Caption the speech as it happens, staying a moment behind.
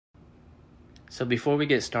So before we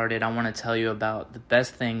get started, I want to tell you about the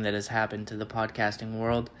best thing that has happened to the podcasting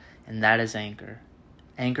world, and that is Anchor.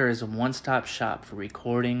 Anchor is a one-stop shop for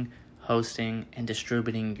recording, hosting, and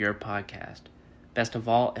distributing your podcast. Best of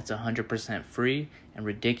all, it's 100% free and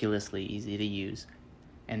ridiculously easy to use.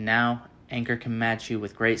 And now, Anchor can match you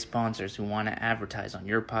with great sponsors who want to advertise on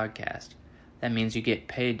your podcast. That means you get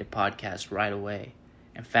paid to podcast right away.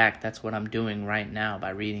 In fact, that's what I'm doing right now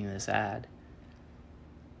by reading this ad.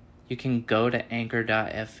 You can go to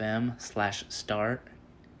anchor.fm/start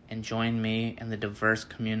and join me and the diverse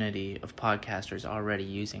community of podcasters already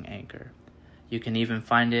using Anchor. You can even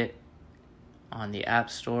find it on the App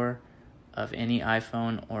Store of any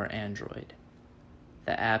iPhone or Android.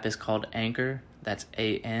 The app is called Anchor. That's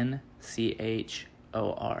ANCHOR.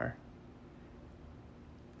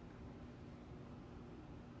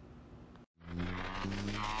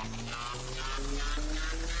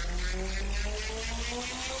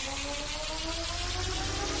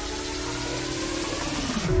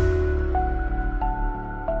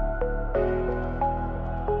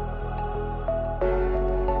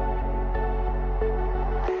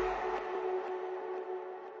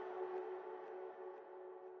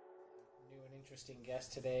 Interesting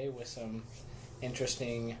guest today with some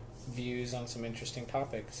interesting views on some interesting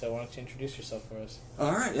topics. So why don't you introduce yourself for us?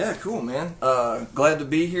 All right, yeah, cool, man. Glad to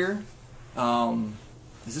be here.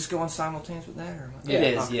 Is this going simultaneous with that? Or It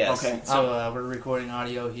is, yes. Okay. So we're recording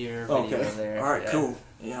audio here, video there. All right, cool.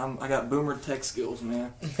 Yeah, I got boomer tech skills,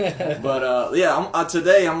 man. But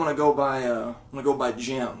today I'm gonna go by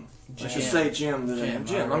Jim. I should say Jim today. I'm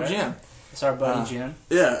Jim. It's our buddy Jim.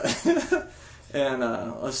 Yeah. And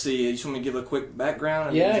let's see. You just want me to give a quick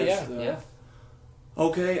background? Yeah.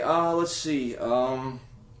 Okay. Let's see. So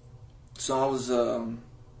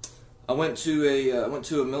I went to a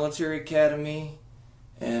military academy,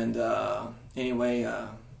 and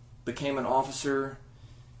became an officer,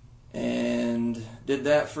 and did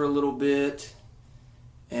that for a little bit,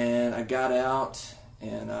 and I got out,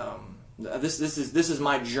 and this is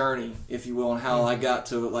my journey, if you will, and how I got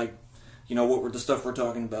to what were the stuff we're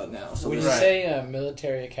talking about now. So when you say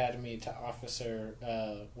military academy to officer,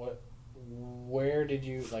 where did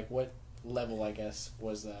you, what level, I guess,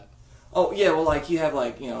 was that? Oh, yeah, well, you have,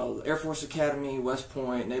 Air Force Academy, West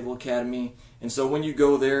Point, Naval Academy, and so when you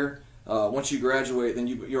go there, once you graduate, then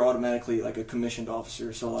you're automatically, a commissioned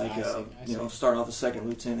officer, so, I see. Start off as second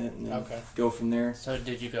lieutenant, and then go from there. So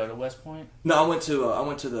did you go to West Point? No, I went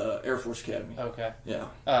to the Air Force Academy. Okay. Yeah.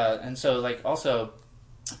 And so, also...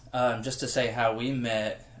 just to say how we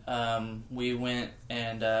met, we went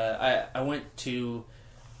and I went to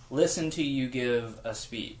listen to you give a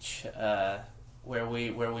speech where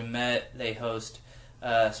we met. They host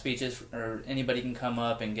speeches, or anybody can come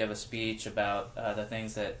up and give a speech about the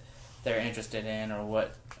things that they're interested in or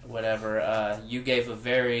whatever. You gave a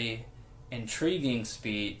very intriguing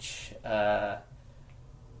speech.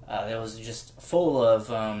 It was just full of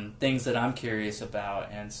things that I'm curious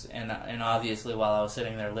about, and obviously while I was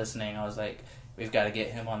sitting there listening, I was like, we've got to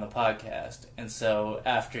get him on the podcast. And so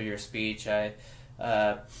after your speech, I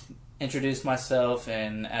introduced myself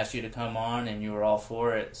and asked you to come on, and you were all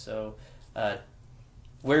for it. So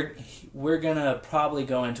we're gonna probably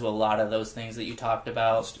go into a lot of those things that you talked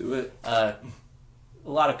about. Let's do it. A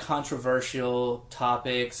lot of controversial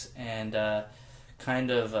topics and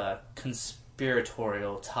kind of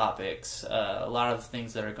conspiratorial topics, a lot of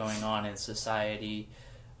things that are going on in society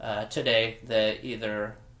today that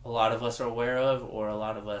either a lot of us are aware of or a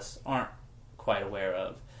lot of us aren't quite aware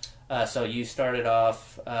of. So you started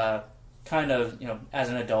off kind of, as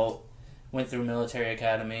an adult, went through military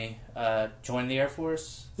academy, joined the Air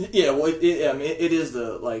Force? Yeah, well, it is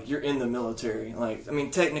you're in the military.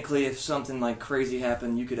 Technically, if something crazy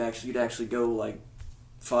happened, you'd actually go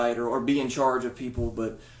fight or be in charge of people,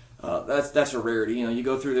 but that's a rarity. You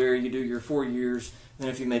go through there, you do your 4 years, and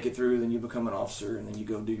if you make it through, then you become an officer, and then you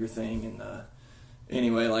go do your thing. And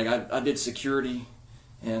I did security,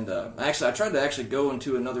 and I tried to go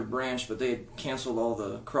into another branch, but they had canceled all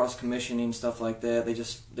the cross commissioning stuff like that. They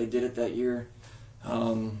did it that year.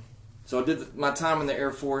 So I did my time in the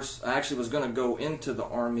Air Force. I actually was going to go into the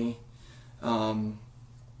Army,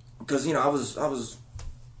 because I was.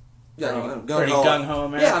 Pretty gung-ho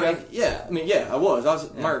America? I was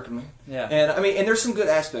American, man. Yeah. And there's some good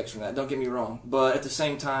aspects from that, don't get me wrong. But at the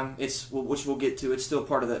same time, which we'll get to, it's still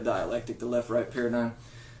part of that dialectic, the left-right paradigm.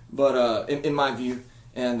 But in my view,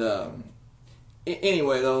 and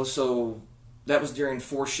anyway, though, so that was during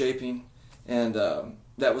force shaping, and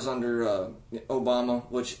that was under Obama,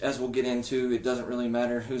 which, as we'll get into, it doesn't really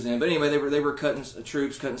matter who's in. But anyway, they were cutting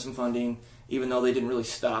troops, cutting some funding, even though they didn't really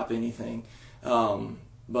stop anything.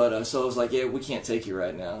 But so I was like, yeah, we can't take you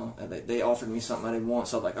right now. And they offered me something I didn't want,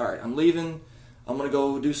 so I was like, all right, I'm leaving. I'm gonna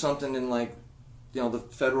go do something in like, the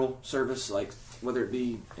federal service, like whether it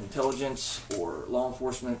be intelligence or law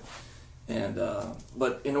enforcement. And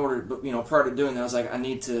but prior to doing that, I was like, I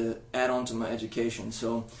need to add on to my education.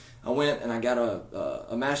 So I went and I got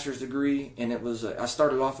a master's degree, and it was I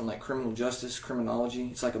started off in like criminal justice, criminology.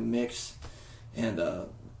 It's like a mix, and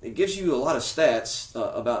it gives you a lot of stats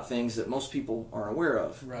about things that most people aren't aware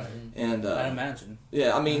of. Right. And I imagine.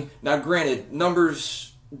 Yeah, I mean, now granted, numbers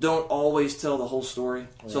don't always tell the whole story.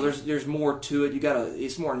 Right. So there's more to it.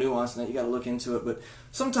 It's more nuanced than that. You got to look into it. But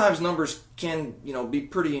sometimes numbers can be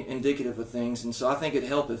pretty indicative of things, and so I think it'd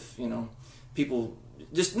help if people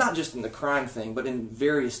just not just in the crime thing, but in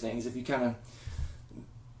various things. If you kind of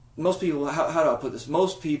most people, how do I put this?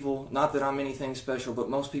 Most people, not that I'm anything special, but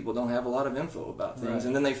most people don't have a lot of info about things, Right.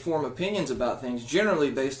 and then they form opinions about things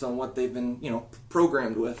generally based on what they've been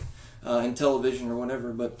programmed with. In television or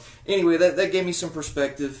whatever. But anyway, that gave me some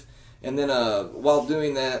perspective. And then while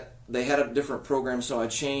doing that, they had a different program, so I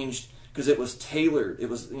changed because it was tailored. It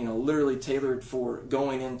was literally tailored for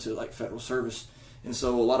going into like federal service. And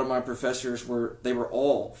so a lot of my professors were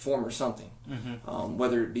all former something,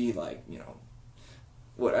 whether it be like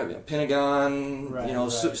Pentagon, Right,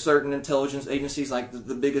 right. certain intelligence agencies like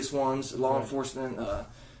the biggest ones, law Right. enforcement,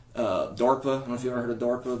 DARPA. I don't know if you ever heard of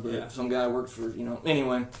DARPA, but Yeah. some guy worked for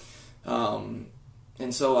anyway.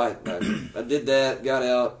 And so I did that, got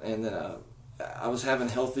out, and then I was having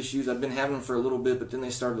health issues. I'd been having them for a little bit, but then they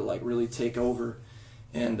started to like really take over,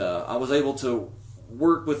 and I was able to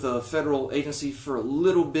work with a federal agency for a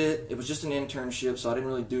little bit. It was just an internship, so I didn't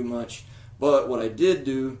really do much. But what I did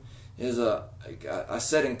do is I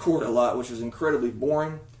sat in court a lot, which was incredibly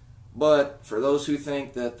boring. But for those who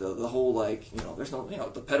think that the whole there's no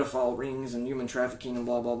the pedophile rings and human trafficking and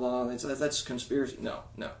blah blah blah, that's conspiracy. No.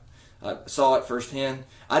 I saw it firsthand.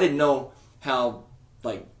 I didn't know how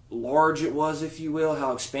large it was, if you will,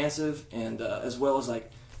 how expansive, and as well as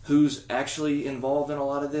who's actually involved in a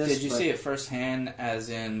lot of this. Did you see it firsthand, as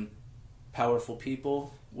in powerful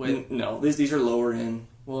people? No, these are lower end.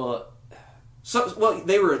 Well,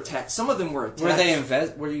 they were attacked. Some of them were attacked. were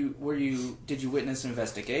they Were you? Did you witness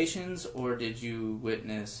investigations, or did you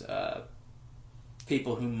witness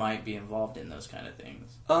people who might be involved in those kind of things?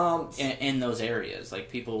 In those areas, like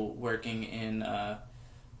people working in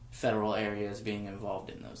federal areas being involved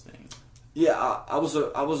in those things. Yeah, I was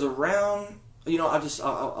around.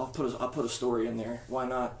 I'll put a story in there. Why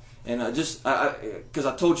not? And because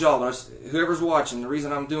I told y'all, whoever's watching, the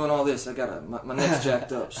reason I'm doing all this, I got my neck's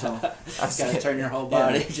jacked up, so I gotta turn your whole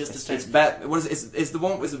body just to turn. It's bat. What is it? It's the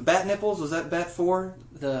one. Was it Bat Nipples? Was that Bat 4?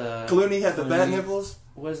 The Clooney had the Bat Nipples.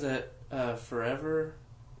 Was it Forever?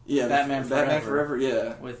 Yeah, Batman Forever.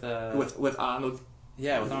 Yeah, with Arnold.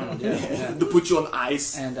 Yeah, with Arnold. Yeah. To put you on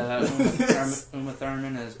ice. And Uma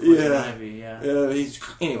Thurman as Yeah. Ivy. Yeah.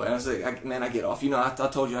 Anyway, I was like, I get off. I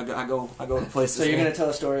told you I go to places. So you're gonna tell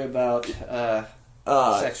a story about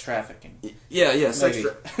sex trafficking? Yeah, sex.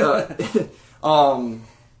 Man,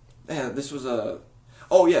 this was a.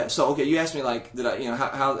 Oh yeah, so okay, you asked me did I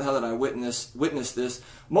how did I witness this?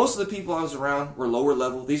 Most of the people I was around were lower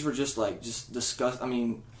level. These were just disgust. I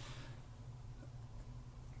mean,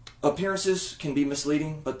 appearances can be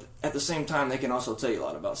misleading, but at the same time, they can also tell you a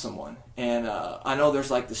lot about someone. And I know there's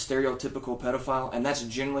the stereotypical pedophile, and that's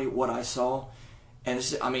generally what I saw. And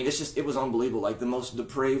it was unbelievable, the most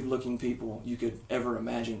depraved looking people you could ever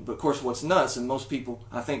imagine. But of course, what's nuts, and most people,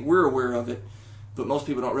 I think we're aware of it, but most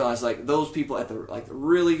people don't realize, those people at the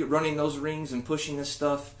really running those rings and pushing this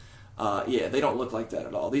stuff, they don't look like that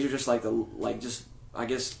at all. These are just just I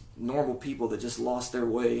guess normal people that just lost their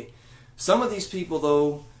way. Some of these people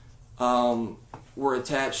though were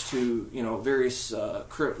attached to various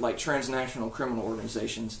transnational criminal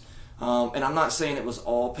organizations, and I'm not saying it was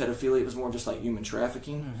all pedophilia. It was more just human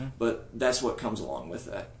trafficking, but that's what comes along with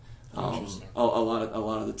that. A lot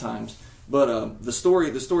of the times. But the story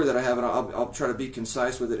that I have, and I'll try to be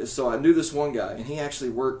concise with it, is so I knew this one guy, and he actually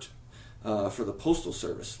worked for the Postal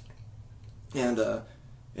Service, and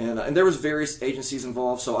there was various agencies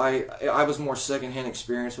involved. So I was more secondhand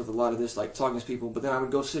experience with a lot of this, talking to people. But then I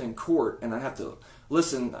would go sit in court, and I'd have to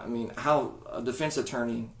listen. I mean, how a defense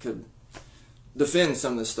attorney could defend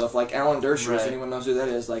some of this stuff, like Alan Dershowitz. Right. Anyone knows who that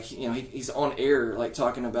is? He's on air,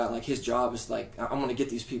 talking about his job is I'm going to get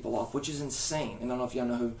these people off, which is insane. And I don't know if y'all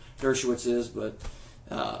know who Dershowitz is, but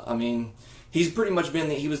he's pretty much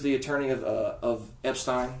he was the attorney of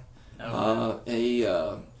Epstein. Oh,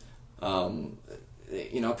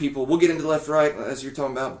 people, we'll get into left, right, as you're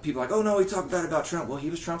talking about. People are like, oh no, he talked bad about Trump. Well, he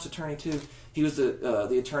was Trump's attorney too. He was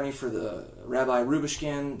the attorney for the Rabbi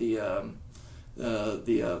Rubinstein, the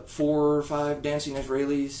 4 or 5 dancing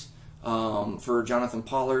Israelis, for Jonathan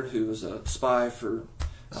Pollard, who was a spy for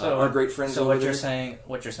our great friends. So over what there.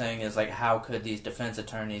 you're saying is like, how could these defense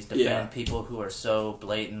attorneys defend people who are so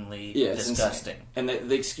blatantly disgusting? And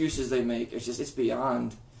the excuses they make, it's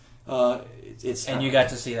beyond. And you got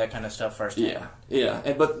to see that kind of stuff firsthand. Yeah.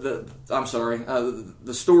 I'm sorry.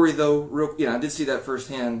 The story though, I did see that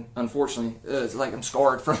firsthand. Unfortunately, it's like I'm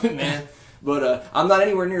scarred from it, man. But I'm not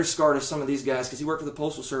anywhere near as scarred as some of these guys because he worked for the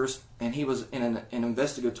Postal Service and he was in an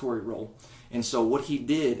investigatory role. And so what he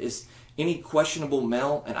did is any questionable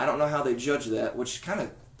mail, and I don't know how they judge that, which kind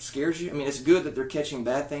of scares you. I mean, it's good that they're catching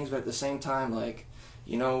bad things, but at the same time, like,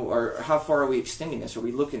 or how far are we extending this? Are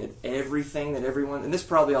we looking at everything that everyone... And this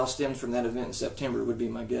probably all stems from that event in September, would be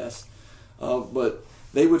my guess. But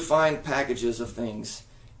they would find packages of things,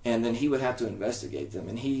 and then he would have to investigate them.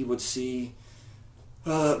 And he would see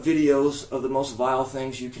videos of the most vile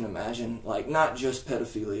things you can imagine. Like, not just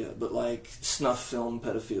pedophilia, but like snuff film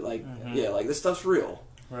pedophilia. Like, like this stuff's real.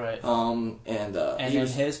 Right. And in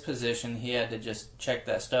his position, he had to just check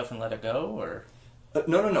that stuff and let it go, or...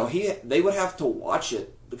 No. They would have to watch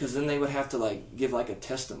it because then they would have to like give like a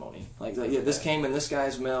testimony. Like this came in this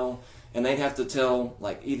guy's mail, and they'd have to tell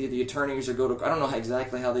like either the attorneys or go to... I don't know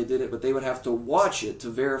exactly how they did it, but they would have to watch it to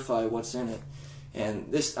verify what's in it. And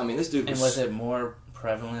this dude was... And was it more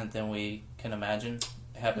prevalent than we can imagine?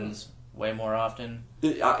 It happens way more often?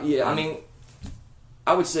 I mean...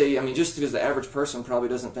 I would say, just because the average person probably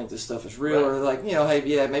doesn't think this stuff is real, or like, hey,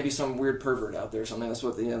 yeah, maybe some weird pervert out there or something. That's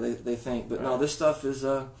what they think. But no, this stuff is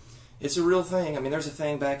it's a real thing. There's a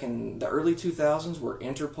thing back in the early 2000s where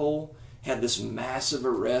Interpol had this massive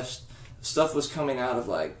arrest. Stuff was coming out of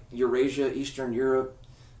like Eurasia, Eastern Europe,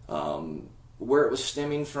 where it was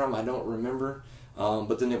stemming from, I don't remember.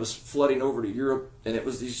 But then it was flooding over to Europe, and it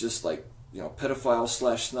was these just like pedophile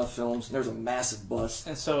 / snuff films. And there was a massive bust.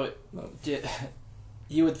 And so,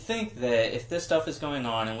 you would think that if this stuff is going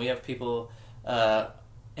on and we have people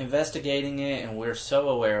investigating it and we're so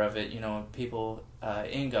aware of it, people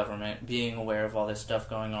in government being aware of all this stuff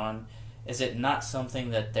going on, is it not something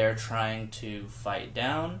that they're trying to fight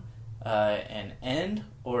down and end,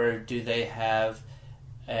 or do they have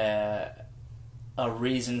a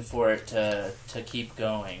reason for it to keep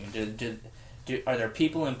going? Are there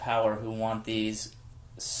people in power who want these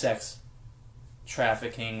sex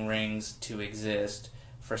trafficking rings to exist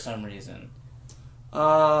for some reason?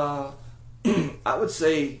 I would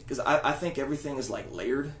say, because I think everything is like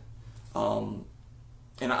layered, and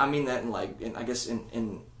I mean that I guess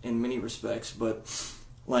in many respects, but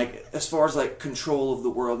like as far as like control of the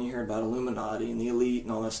world, and you hear about Illuminati and the elite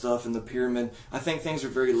and all that stuff and the pyramid, I think things are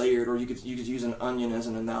very layered. Or you could use an onion as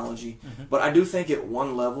an analogy, but I do think at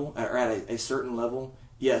one level, or at a certain level,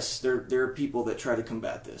 yes, there are people that try to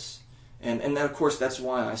combat this, and then of course that's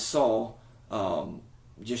why I saw.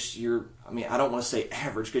 Just your, I don't want to say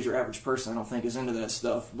average, because your average person I don't think is into that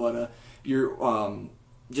stuff, but you're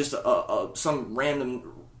just some random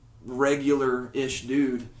regular-ish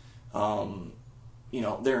dude,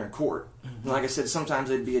 they're in court. And like I said, sometimes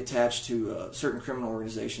they'd be attached to certain criminal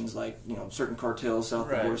organizations, like certain cartels south of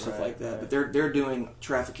the border, stuff like that. But they're doing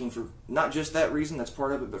trafficking for not just that reason, that's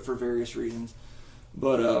part of it, but for various reasons.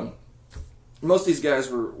 But most of these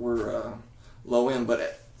guys were low end,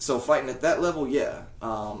 but. So fighting at that level, yeah.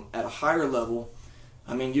 At a higher level,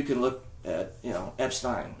 you can look at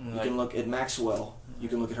Epstein. You can look at Maxwell. You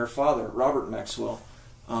can look at her father, Robert Maxwell.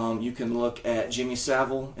 You can look at Jimmy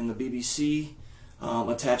Savile in the BBC,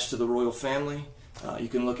 attached to the royal family. You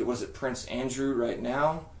can look at Prince Andrew right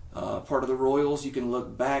now, part of the royals. You can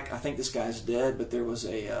look back. I think this guy's dead, but there was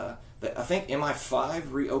I think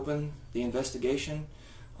MI5 reopened the investigation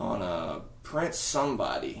on Prince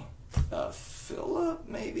somebody. Philip,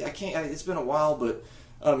 maybe, I can't. It's been a while, but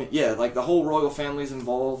like the whole royal family's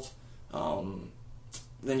involved.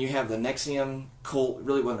 Then you have the NXIVM cult. It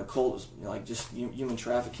really wasn't a cult; it was like just human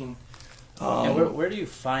trafficking. And where do you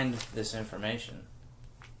find this information?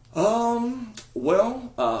 Well,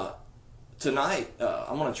 tonight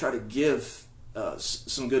I'm gonna try to give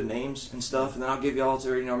some good names and stuff, and then I'll give y'all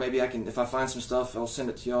to maybe I can, if I find some stuff, I'll send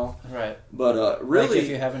it to y'all. Right. But really, like if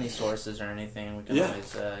you have any sources or anything, we can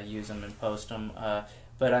always use them and post them.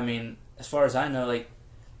 But as far as I know, like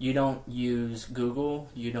you don't use Google,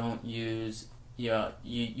 you don't use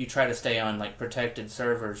you try to stay on like protected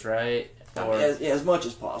servers, right? Or, as much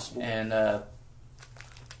as possible. And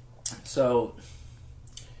so,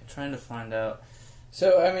 trying to find out.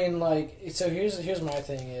 So I mean, like, so here's my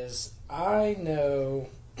thing is I know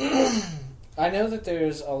I know that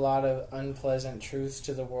there's a lot of unpleasant truths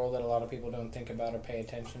to the world that a lot of people don't think about or pay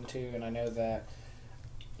attention to, and I know that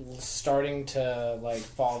starting to like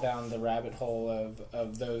fall down the rabbit hole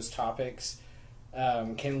of those topics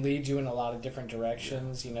can lead you in a lot of different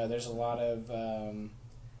directions. You know, there's a lot of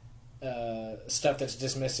stuff that's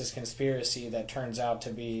dismissed as conspiracy that turns out to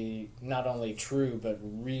be not only true but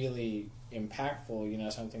really impactful. You know,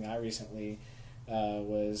 something I recently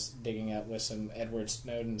was digging up with some Edward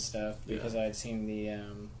Snowden stuff because I had seen the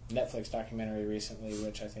Netflix documentary recently,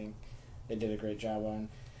 which I think they did a great job on.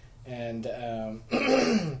 And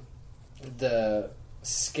the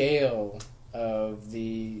scale of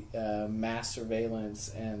the mass surveillance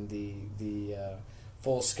and the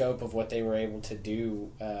full scope of what they were able to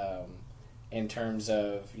do in terms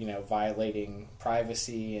of, you know, violating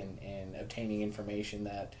privacy and obtaining information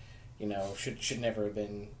that, you know, should never have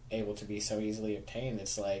been able to be so easily obtained.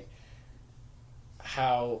 It's like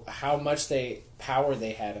how much power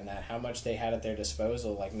they had in that, how much they had at their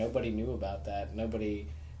disposal. Like, nobody knew about that. Nobody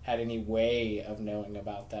had any way of knowing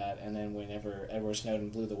about that. And then whenever Edward Snowden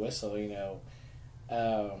blew the whistle, you know,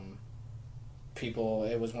 people,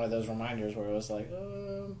 it was one of those reminders where it was like,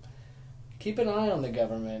 keep an eye on the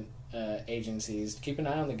government agencies, keep an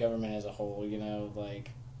eye on the government as a whole. You know, like,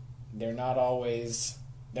 they're not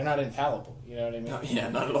infallible, you know what I mean? No, yeah,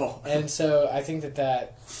 not at all. And so I think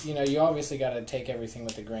that, you know, you obviously got to take everything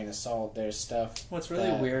with a grain of salt. There's stuff. What's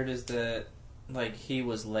really weird is that, like, he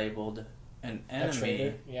was labeled an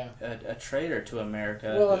enemy, a traitor to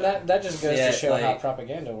America. Well, and that just goes to show like, how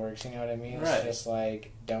propaganda works, you know what I mean? It's right. just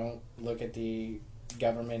like, don't look at the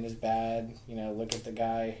government as bad, you know, look at the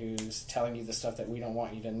guy who's telling you the stuff that we don't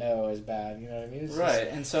want you to know is bad, you know what I mean? It's right,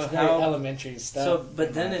 just, and so very elementary stuff. So,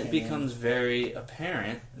 but then it becomes very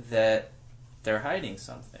apparent that they're hiding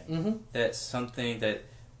something. Mm-hmm. That's something that,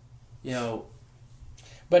 you know...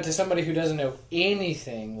 But to somebody who doesn't know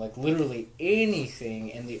anything, like literally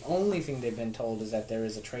anything, and the only thing they've been told is that there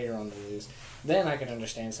is a traitor on the loose, then I can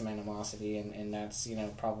understand some animosity, and that's, you know,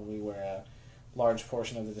 probably where a large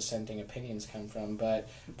portion of the dissenting opinions come from. But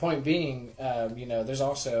point being, you know, there's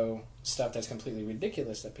also stuff that's completely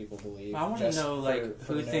ridiculous that people believe. I want to know, like,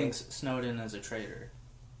 who thinks Snowden is a traitor?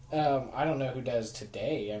 I don't know who does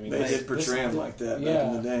today. I mean, they did portray him like that back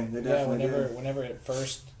in the day. They definitely did. Whenever it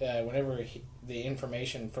first, the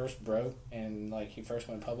information first broke and like he first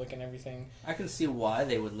went public and everything, I can see why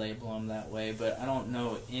they would label him that way, but I don't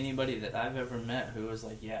know anybody that I've ever met who was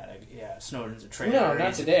like, yeah, Snowden's a traitor. No,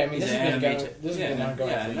 not today. I mean, this has been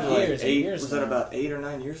ongoing for years and years. Was that about 8 or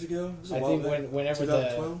 9 years ago? I think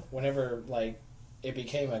whenever like it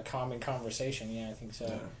became a common conversation. Yeah, I think so.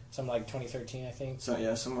 Yeah. Something like 2013, I think. So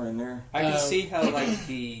yeah, somewhere in there. I can see how like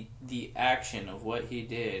the action of what he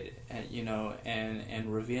did, you know,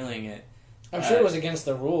 and revealing it. I'm sure it was against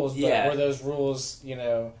the rules, but were those rules, you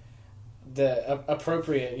know, the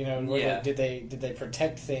appropriate? You know, did they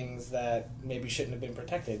protect things that maybe shouldn't have been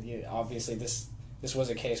protected? Obviously, this was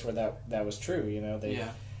a case where that was true. You know,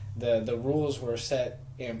 the rules were set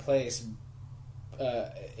in place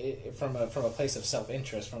from a place of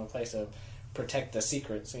self-interest, from a place of protect the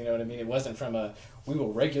secrets. You know what I mean? It wasn't from a we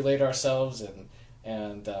will regulate ourselves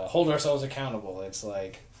and hold ourselves accountable. It's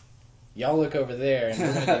like, y'all look over there and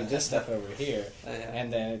we're going to do this stuff over here.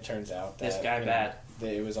 And then it turns out that this guy bad.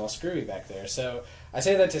 That it was all screwy back there. So I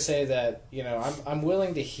say that to say that, you know, I'm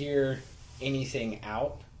willing to hear anything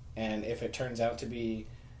out, and if it turns out to be,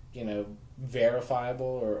 you know, verifiable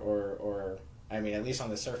or I mean, at least on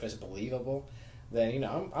the surface believable, then, you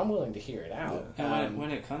know, I'm willing to hear it out. And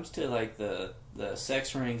when it comes to like the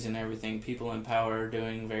sex rings and everything, people in power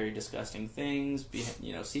doing very disgusting things,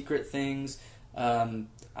 you know, secret things,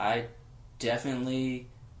 I definitely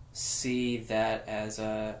see that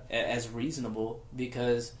as reasonable,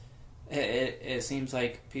 because it seems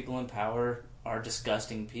like people in power are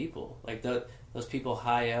disgusting people. Like those people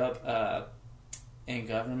high up in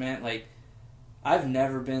government. Like, I've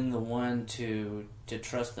never been the one to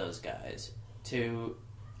trust those guys.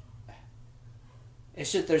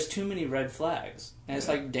 It's just there's too many red flags, and it's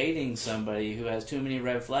like dating somebody who has too many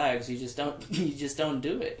red flags. You just don't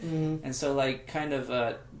do it. Mm-hmm. And so, like, kind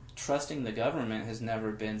of trusting the government has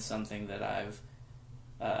never been something that I've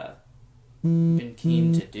been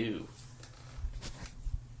keen to do.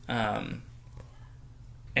 And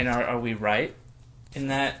are we right in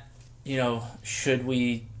that? You know, should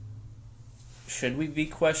we be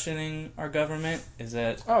questioning our government? Is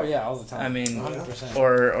that... Oh, yeah, all the time. I mean, 100%.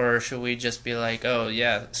 Or should we just be like, oh,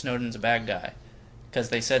 yeah, Snowden's a bad guy because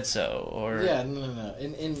they said so? Or yeah, no.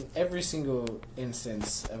 In every single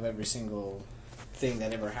instance of every single thing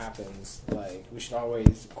that ever happens, like, we should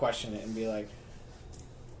always question it and be like,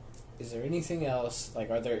 is there anything else? Like,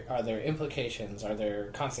 are there implications? Are there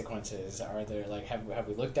consequences? Are there, like, have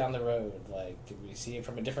we looked down the road? Like, did we see it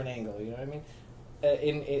from a different angle? You know what I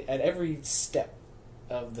mean? At every step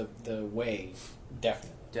of the way,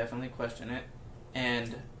 definitely question it.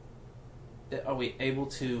 And are we able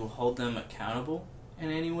to hold them accountable in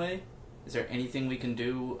any way? Is there anything we can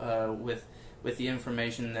do with the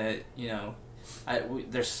information that, you know,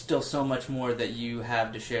 there's still so much more that you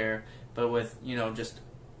have to share, but with, you know, just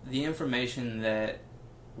the information that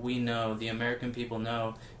we know, the American people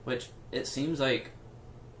know, which it seems like,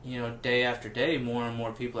 you know, day after day, more and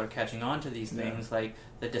more people are catching on to these things, like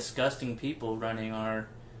the disgusting people running our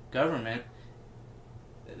government.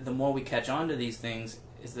 The more we catch on to these things,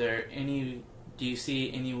 do you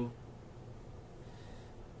see any,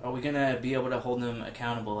 are we going to be able to hold them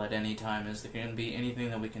accountable at any time? Is there going to be anything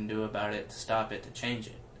that we can do about it to stop it, to change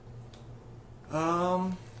it?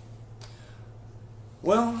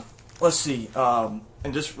 Well, let's see. And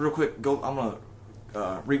just real quick, I'm gonna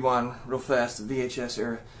rewind real fast the VHS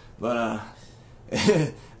era. But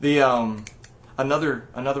the another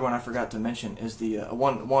one I forgot to mention is the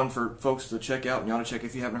one for folks to check out, and you ought to check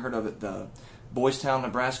if you haven't heard of it. The Boys Town,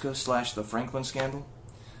 Nebraska / the Franklin Scandal.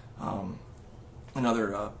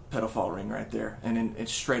 Another pedophile ring right there, and it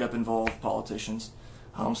straight up involved politicians.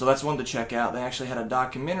 So that's one to check out. They actually had a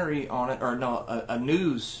documentary on it, or no, a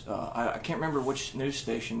news. I can't remember which news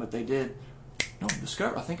station, but they did. No,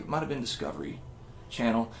 Discovery. I think it might have been Discovery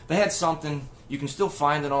Channel. They had something. You can still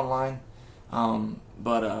find it online,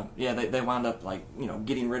 but yeah, they wound up, like, you know,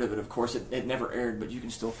 getting rid of it. Of course, it never aired, but you can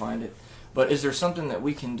still find it. But is there something that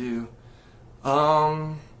we can do?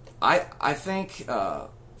 I think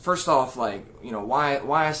first off, like, you know,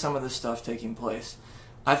 why is some of this stuff taking place?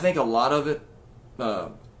 I think a lot of it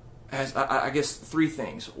has, I guess, three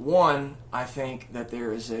things. One, I think that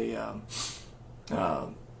there is a,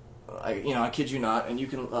 I kid you not, and you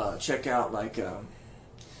can check out, like,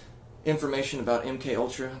 information about MK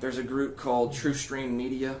Ultra. There's a group called TrueStream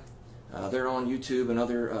Media. They're on YouTube and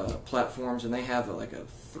other platforms, and they have like a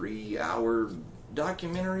 3-hour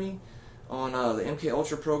documentary on the MK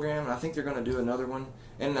Ultra program, and I think they're going to do another one.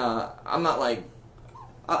 And I'm not like,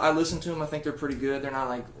 I listen to them. I think they're pretty good. They're not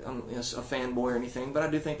like a fanboy or anything, but I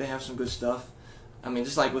do think they have some good stuff. I mean,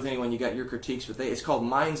 just like with anyone, you got your critiques, but it's called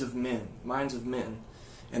Minds of Men,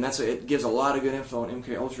 and it gives a lot of good info on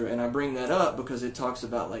MK Ultra. And I bring that up because it talks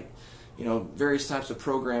about, like, you know, various types of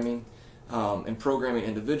programming and programming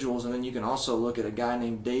individuals, and then you can also look at a guy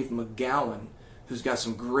named Dave McGowan, who's got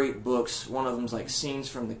some great books. One of them's like Scenes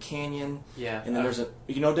from the Canyon. Yeah. And then there's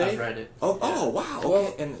you know Dave? I've read it. Oh, yeah. Oh, wow. Okay.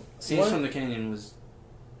 Well, and Scenes from the Canyon was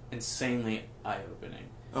insanely eye-opening.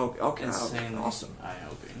 Okay. Insanely Awesome.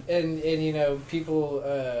 eye-opening. And you know, people,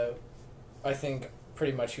 I think,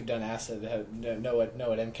 pretty much who've done acid know what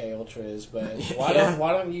MK Ultra is, but why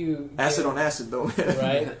don't you acid on acid though,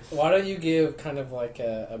 right? Why don't you give kind of like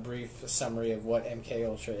a brief summary of what MK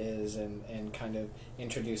Ultra is and kind of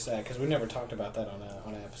introduce that, because we never talked about that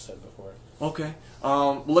on an episode before. Okay.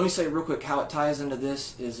 Well, let me say real quick how it ties into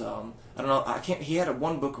this is I don't know. He had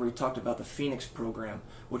one book where he talked about the Phoenix program,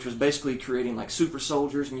 which was basically creating like super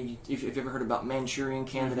soldiers. And if you've ever heard about Manchurian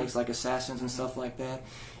candidates, like assassins and stuff like that,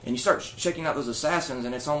 and you start checking out those assassins,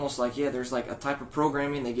 and it's almost like, yeah, there's like a type of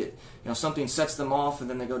programming. They get, you know, something sets them off, and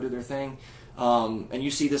then they go do their thing. And you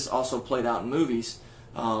see this also played out in movies.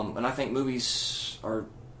 And I think movies are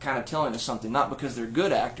kind of telling us something, not because they're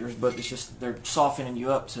good actors, but it's just they're softening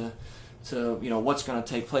you up to you know what's going to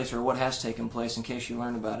take place or what has taken place in case you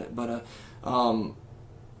learn about it. But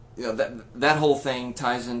you know, that whole thing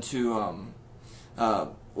ties into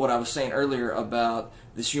what I was saying earlier about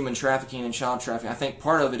this human trafficking and child trafficking. I think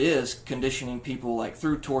part of it is conditioning people, like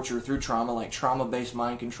through torture, through trauma, like trauma-based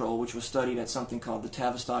mind control, which was studied at something called the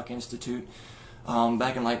Tavistock Institute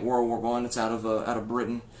back in like World War I. It's out of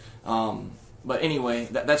Britain. But anyway,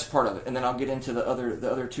 that's part of it, and then I'll get into the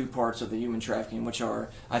other two parts of the human trafficking, which are,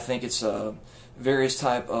 I think it's various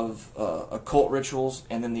type of occult rituals,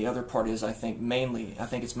 and then the other part is I think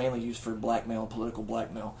it's mainly used for blackmail, political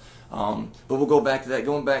blackmail. But we'll go back to that.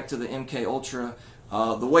 Going back to the MK Ultra,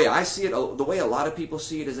 the way I see it, the way a lot of people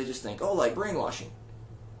see it is they just think, oh, like brainwashing,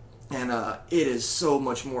 and it is so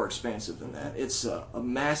much more expansive than that. It's a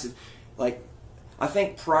massive, like, I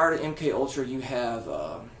think prior to MK Ultra you have.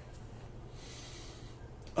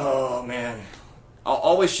 Oh man, I'll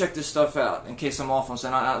always check this stuff out in case I'm off on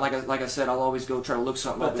something. Like I said, I'll always go try to look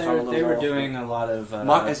something up. But if I'm a little they were off. doing a lot of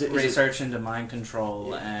research into mind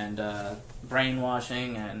control and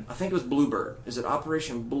brainwashing, and I think it was Bluebird. Is it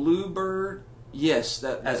Operation Bluebird? Yes,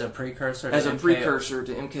 that as a precursor. To as a MK? precursor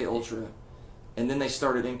to MK Ultra, and then they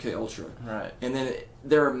started MK Ultra. Right. And then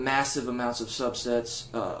there are massive amounts of subsets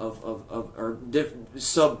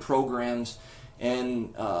sub programs,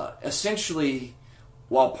 and essentially,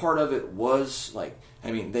 while part of it was like,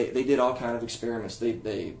 I mean, they did all kind of experiments.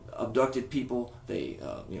 They abducted people. They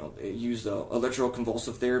they used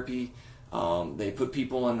electroconvulsive therapy. They put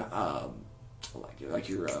people in like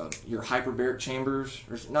your hyperbaric chambers,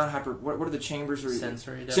 or not hyper. What are the chambers?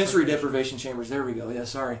 Sensory deprivation chambers. There we go. Yeah,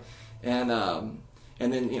 sorry. And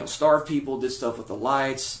then starved people. Did stuff with the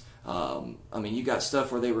lights. I mean, you got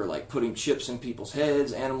stuff where they were like putting chips in people's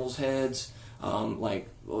heads, animals' heads. Like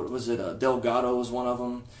what was it? Delgado was one of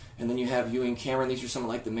them. And then you have Ewing Cameron. These are some of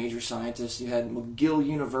like the major scientists. You had McGill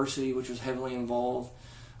University, which was heavily involved.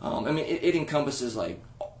 I mean, it encompasses like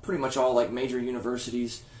pretty much all like major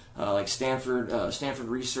universities, like Stanford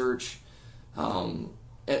Research, and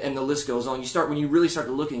the list goes on. When you really start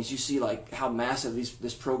to look at it, you see like how massive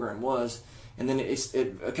this program was, and then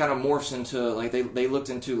it kind of morphs into like they looked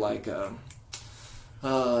into like.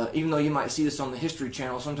 Even though you might see this on the History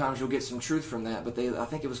Channel, sometimes you'll get some truth from that. But I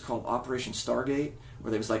think it was called Operation Stargate, where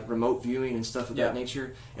there was like remote viewing and stuff of that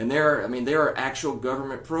nature. And there are actual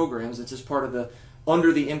government programs that's just part of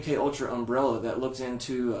under the MK Ultra umbrella that looked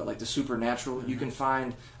into like the supernatural. Mm-hmm. You can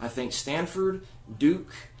find, I think, Stanford,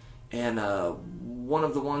 Duke, and one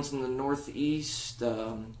of the ones in the Northeast,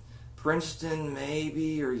 Princeton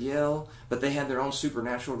maybe, or Yale. But they had their own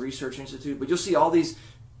supernatural research institute. But you'll see all these.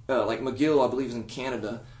 Like McGill, I believe, is in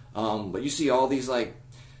Canada, but you see all these like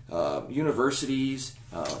universities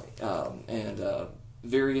and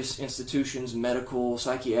various institutions, medical,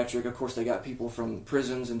 psychiatric. Of course, they got people from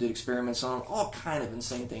prisons and did experiments on them. All kind of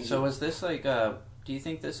insane things. So, is this like? Do you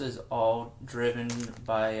think this is all driven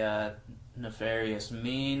by nefarious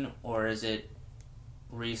mean, or is it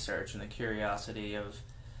research and the curiosity of?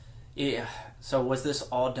 Yeah. So was this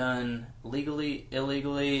all done legally,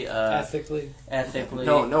 illegally, ethically?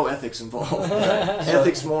 No ethics involved.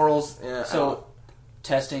 Ethics, morals. So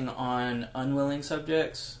testing on unwilling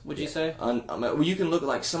subjects, would you say? Well, you can look at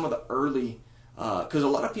like some of the early, because a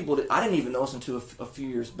lot of people I didn't even know this until a few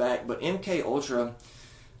years back. But MK Ultra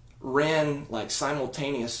ran like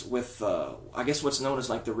simultaneous with I guess what's known as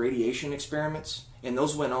like the radiation experiments. And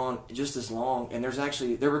those went on just as long. And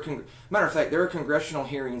matter of fact, there were congressional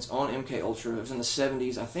hearings on MK Ultra. It was in the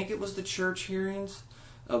 70s. I think it was the church hearings.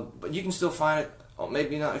 But you can still find it,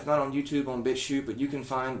 maybe not, if not on YouTube, on BitChute. But you can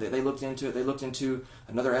find that they looked into it. They looked into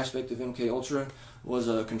another aspect of MK Ultra was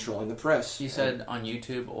controlling the press. You said on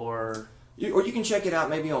YouTube or you can check it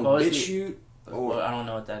out maybe on BitChute. Well, I don't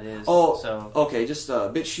know what that is. Oh, so okay. Just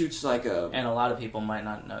BitChute's like a. And a lot of people might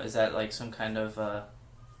not know. Is that like some kind of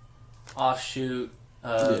offshoot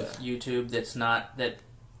of YouTube that's not that?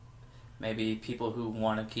 Maybe people who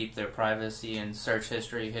want to keep their privacy and search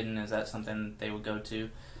history hidden, is that something they would go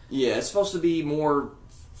to? Yeah, it's supposed to be more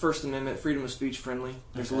First Amendment, freedom of speech friendly.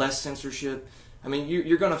 There's less censorship. I mean,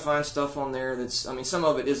 you're going to find stuff on there that's. I mean, some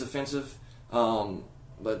of it is offensive.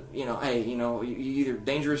 But, hey, you either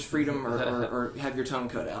dangerous freedom or have your tongue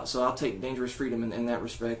cut out. So I'll take dangerous freedom in that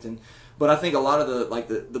respect. But I think a lot of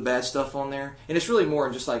the bad stuff on there, and it's really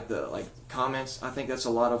more just like the comments. I think that's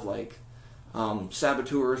a lot of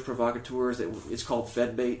saboteurs, provocateurs. It's called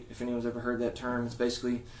FedBait, if anyone's ever heard that term. It's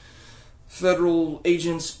basically federal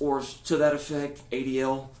agents, or to that effect,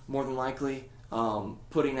 ADL more than likely,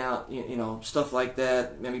 putting out stuff like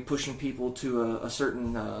that, maybe pushing people to a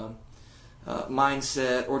certain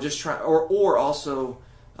mindset, or just trying, or also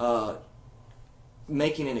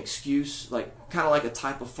making an excuse, kind of like a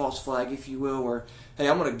type of false flag, if you will, where, hey,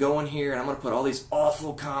 I'm going to go in here and I'm going to put all these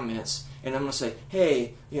awful comments, and I'm going to say,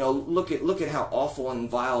 hey, look at how awful and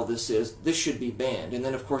vile this is. This should be banned. And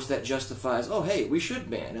then, of course, that justifies, oh, hey, we should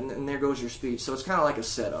ban. And there goes your speech. So it's kind of like a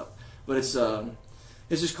setup. But it's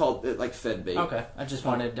just called FedBait. Okay. I just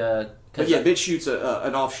wanted but yeah, BitChute's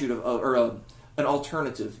an offshoot of, an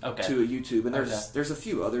alternative to YouTube. And there's a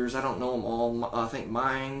few others. I don't know them all. I think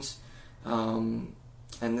Minds.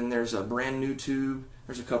 And then there's a Brand New Tube.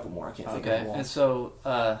 There's a couple more. I can't think of them all. And so,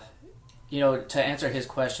 to answer his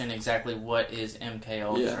question, exactly what is MK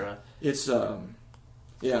Ultra? Yeah. It's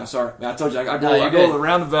sorry, I told you I go the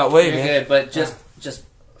roundabout way, You're man. Good, but just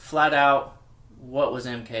flat out, what was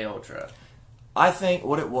MK Ultra? I think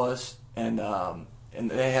what it was, and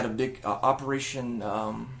they had a big operation.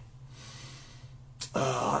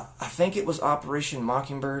 I think it was Operation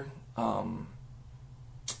Mockingbird.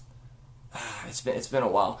 It's been a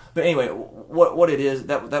while, but anyway, what it is,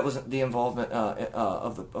 that was the involvement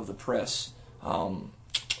of the press.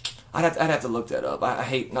 I'd have to look that up. I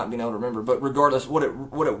hate not being able to remember, but regardless, what it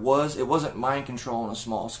was, it wasn't mind control on a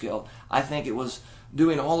small scale. I think it was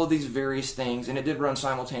doing all of these various things, and it did run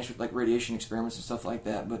simultaneously with like radiation experiments and stuff like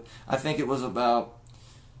that. But I think it was about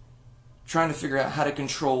trying to figure out how to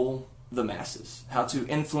control the masses, how to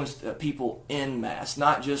influence people en masse,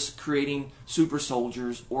 not just creating super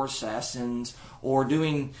soldiers or assassins or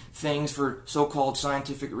doing things for so-called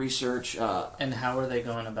scientific research. And how are they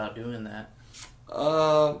going about doing that?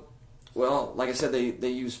 Well, like I said, they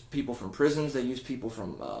use people from prisons. They use people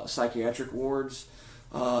from psychiatric wards.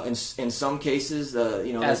 In some cases,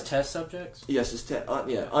 as test subjects. Yes,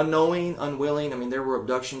 unknowing, unwilling. I mean, there were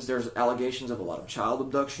abductions. There's allegations of a lot of child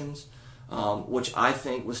abductions, which I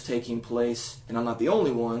think was taking place, and I'm not the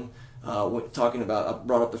only one. Talking about, I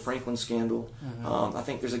brought up the Franklin scandal. Mm-hmm. I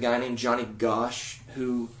think there's a guy named Johnny Gosch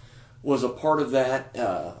who was a part of that,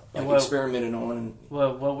 experimented on. And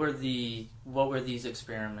what were these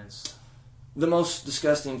experiments? The most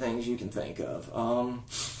disgusting things you can think of.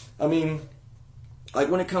 I mean, like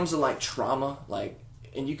when it comes to like trauma, like,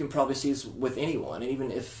 and you can probably see this with anyone, and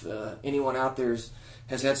even if anyone out there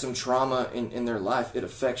has had some trauma in their life, it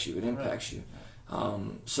affects you, it impacts you.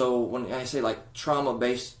 So when I say like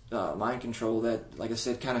trauma-based mind control, that, like I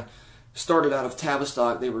said, kind of started out of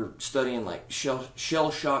Tavistock. They were studying like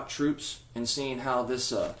shell shock troops and seeing how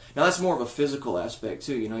this. Now that's more of a physical aspect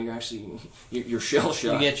too. You know, you're shell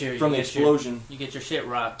shocked from the explosion. You get your shit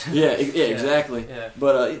rocked. Yeah, exactly. Yeah.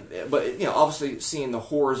 But obviously seeing the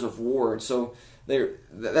horrors of war. And so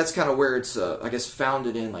that's kind of where it's I guess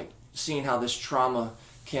founded in, like seeing how this trauma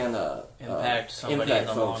can impact somebody in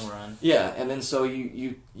the folks. long run. Yeah, and then so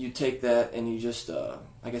you take that and you just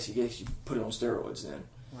I guess you put it on steroids then.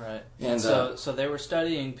 Right. And so they were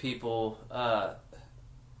studying people.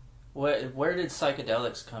 Where did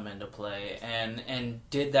psychedelics come into play, and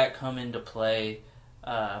did that come into play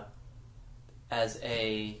as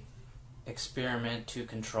a experiment to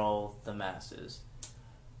control the masses?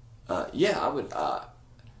 Yeah,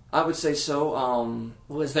 I would say so.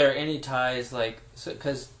 Was there any ties, like,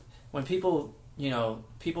 because when people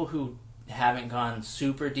who haven't gone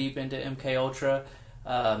super deep into MK Ultra,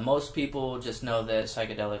 most people just know that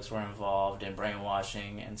psychedelics were involved in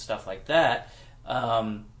brainwashing and stuff like that.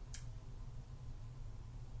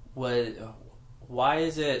 Why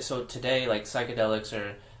is it so today? Like psychedelics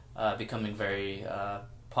are becoming very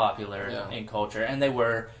popular in culture, and they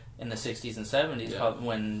were in the 60s and 70s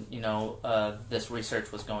when this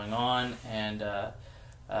research was going on, and the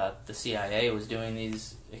CIA was doing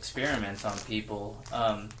these experiments on people.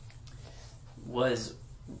 What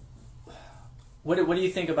do you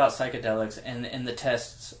think about psychedelics and the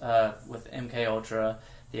tests with MK Ultra,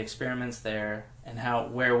 the experiments there, and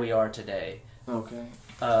where we are today? Okay.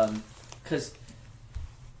 Because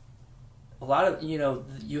a lot of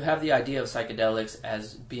you have the idea of psychedelics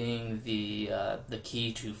as being the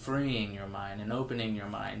key to freeing your mind and opening your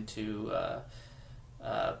mind to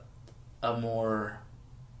a more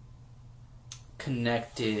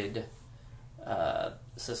connected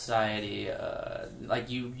society, like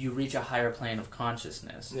you reach a higher plane of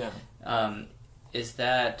consciousness. Yeah.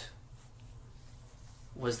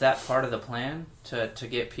 Was that part of the plan to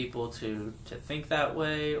get people to think that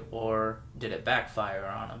way, or did it backfire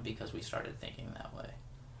on them because we started thinking that way?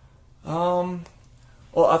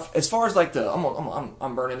 Well, as far as like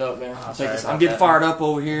I'm burning up, man. I'm getting fired up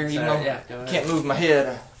over here. Sorry, even though go ahead. Can't move my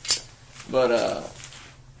head, but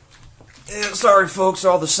sorry, folks,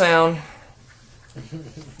 all the sound.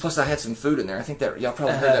 Plus, I had some food in there. I think that y'all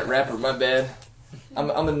probably heard that wrapper. My bad. I'm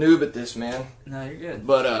a noob at this, man. No, you're good.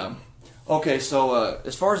 But okay, so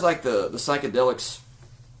as far as like the psychedelics,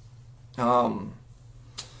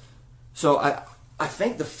 so I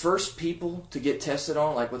think the first people to get tested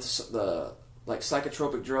on like with the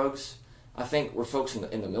psychotropic drugs, I think were folks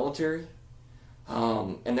in the military.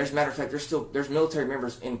 And there's a matter of fact, there's military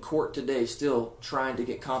members in court today still trying to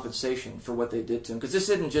get compensation for what they did to them, because this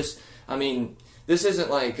isn't just, I mean, this isn't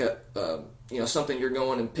like something you're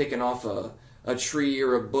going and picking off a tree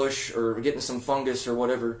or a bush or getting some fungus or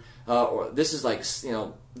whatever. Or this is like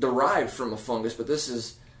derived from a fungus, but this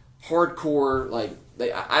is hardcore. Like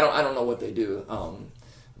I don't know what they do,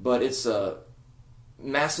 but it's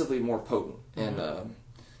massively more potent. And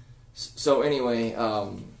so anyway,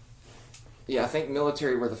 I think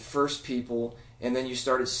military were the first people, and then you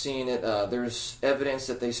started seeing it. There's evidence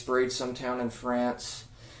that they sprayed some town in France.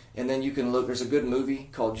 And then you can look, there's a good movie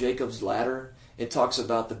called Jacob's Ladder. It talks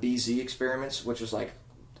about the BZ experiments, which was like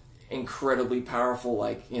incredibly powerful,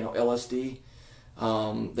 like, LSD.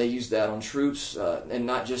 They used that on troops, and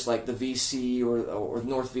not just like the VC or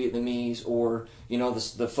North Vietnamese or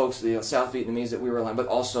the folks, the South Vietnamese that we were aligned, but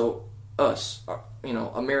also us,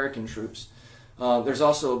 American troops. There's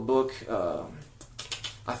also a book,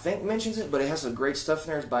 I think mentions it, but it has some great stuff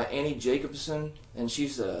in there. It's by Annie Jacobson, and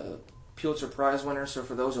she's a Pulitzer Prize winner. So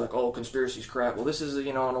for those who are like, oh, conspiracy's crap, well, this is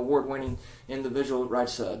an award-winning individual.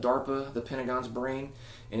 Writes DARPA, the Pentagon's brain,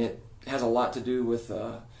 and it has a lot to do with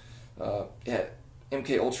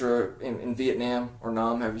MK Ultra in Vietnam, or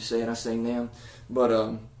Nam, however you say it. I say Nam,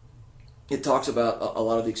 but it talks about a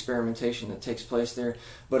lot of the experimentation that takes place there.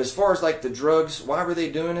 But as far as like the drugs, why were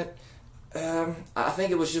they doing it? I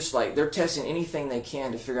think it was just like they're testing anything they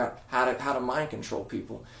can to figure out how to mind control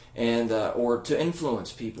people and or to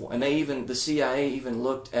influence people. And the CIA even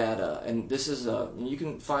looked at and this is you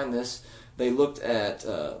can find this. They looked at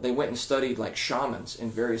they went and studied like shamans in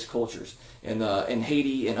various cultures in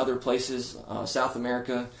Haiti and other places, South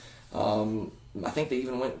America. I think they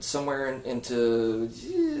even went somewhere into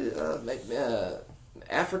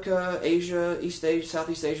Africa, Asia, East Asia,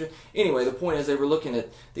 Southeast Asia. Anyway, the point is they were looking at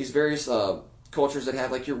these various cultures that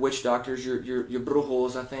have like your witch doctors, your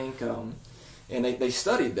brujos, I think, and they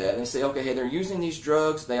studied that and say, okay, hey, they're using these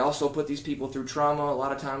drugs. They also put these people through trauma. A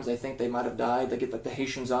lot of times they think they might have died. They get like the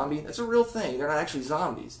Haitian zombie. That's a real thing. They're not actually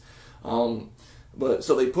zombies. But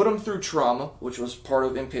so they put them through trauma, which was part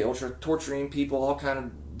of MK Ultra, torturing people, all kind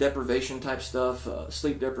of deprivation type stuff,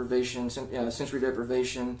 sleep deprivation, sensory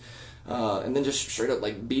deprivation, and then just straight up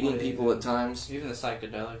like beating people at times. Even the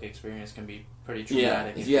psychedelic experience can be pretty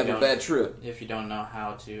traumatic. Yeah, if you have a bad trip. If you don't know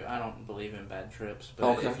how to, I don't believe in bad trips,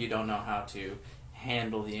 but if you don't know how to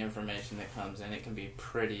handle the information that comes in, it can be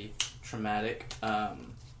pretty traumatic.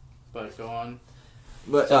 But go on.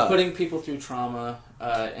 But so putting people through trauma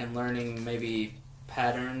and learning maybe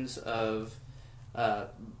patterns of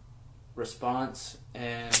response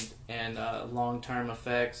and long-term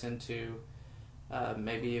effects into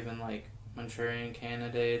maybe even like Manchurian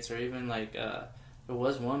candidates, or even like there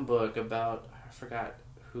was one book about, I forgot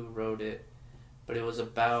who wrote it, but it was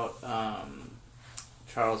about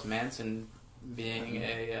Charles Manson being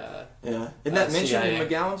isn't that mentioned CIA. in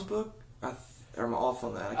McGowan's book? I'm off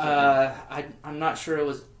on that. I'm not sure it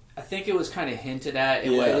was. I think it was kind of hinted at.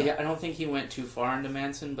 I don't think he went too far into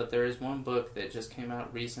Manson, but there is one book that just came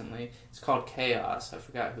out recently. It's called Chaos. I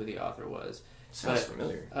forgot who the author was. Sounds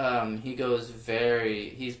familiar.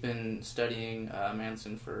 He's been studying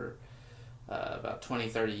Manson for about 20,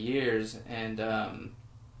 30 years, and a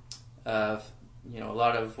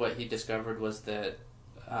lot of what he discovered was that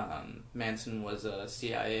Manson was a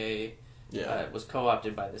CIA. Was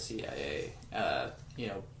co-opted by the CIA.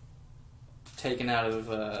 Taken out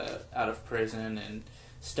of prison and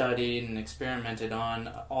studied and experimented on.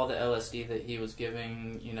 All the LSD that he was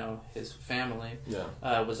giving, his family,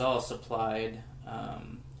 was all supplied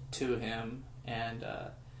to him, and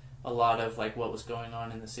a lot of like what was going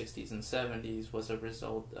on in the 60s and 70s was a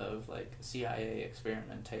result of like CIA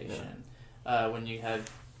experimentation. When you had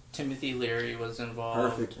Timothy Leary was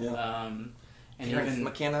involved. Perfect. Yeah. And even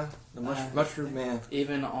McKenna, the Mushroom Man.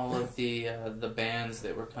 Even all of the bands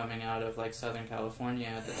that were coming out of like Southern California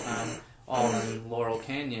at the time, all in Laurel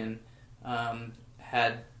Canyon,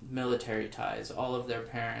 had military ties. All of their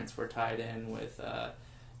parents were tied in with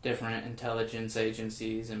different intelligence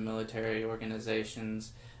agencies and military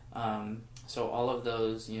organizations. So all of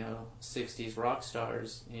those, 60s rock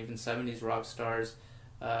stars, even 70s rock stars,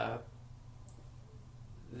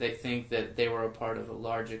 they think that they were a part of a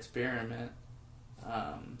large experiment.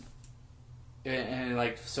 And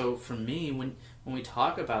like, so for me, when we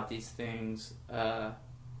talk about these things,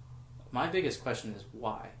 my biggest question is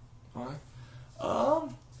why? Why?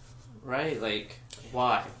 Right? Like,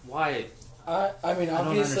 why? Why? I mean,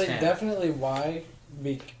 obviously, definitely why.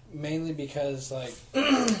 Mainly because, like,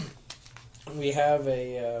 we have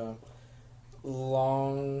a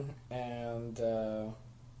long and,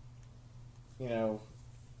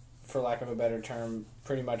 for lack of a better term,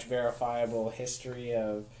 pretty much verifiable history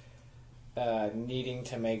of needing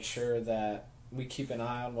to make sure that we keep an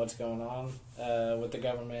eye on what's going on with the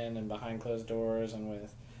government and behind closed doors and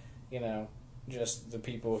with, just the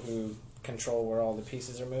people who control where all the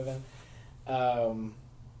pieces are moving.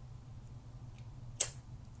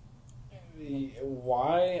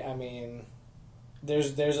 Why? I mean,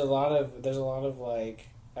 there's a lot of like,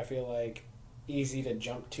 I feel like easy to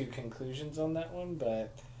jump to conclusions on that one,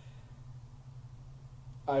 but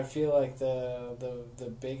I feel like the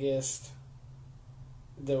biggest,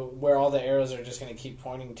 where all the arrows are just going to keep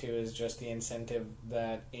pointing to is just the incentive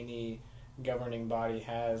that any governing body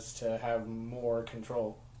has to have more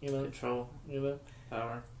control. Control,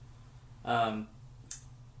 power.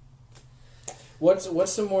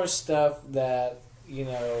 What's some more stuff that,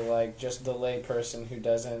 like just the lay person who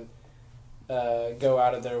doesn't go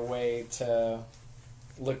out of their way to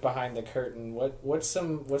look behind the curtain? What's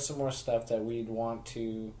some more stuff that we'd want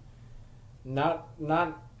to not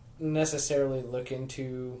necessarily look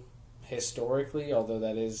into historically, although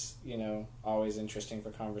that is, always interesting for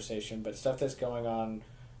conversation, but stuff that's going on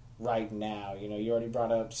right now. You already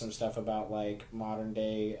brought up some stuff about like modern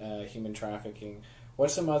day human trafficking.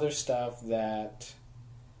 What's some other stuff that,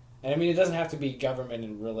 and I mean, it doesn't have to be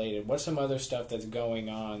government related. What's some other stuff that's going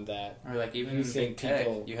on that, or like even you big think tech?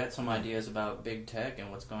 people... You had some ideas about big tech and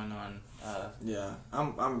what's going on. Yeah,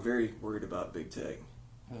 I'm very worried about big tech.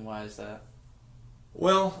 And why is that?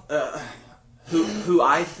 Well, who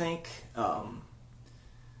I think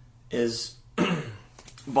is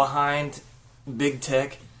behind big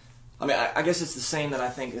tech. I mean, I guess it's the same that I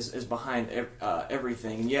think is behind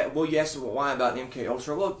everything. And yet, well, you asked why about MK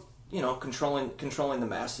Ultra? Well, controlling the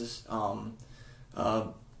masses.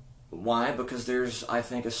 Why? Because there's, I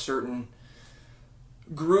think, a certain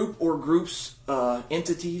group or groups,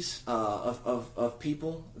 entities of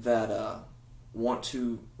people that want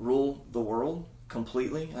to rule the world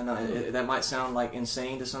completely. And that might sound like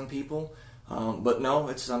insane to some people, but no,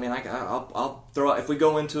 it's. I mean, I'll throw out, if we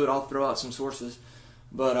go into it, I'll throw out some sources.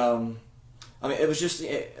 But I mean, it was just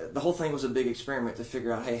the whole thing was a big experiment to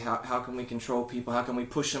figure out, hey, how can we control people? How can we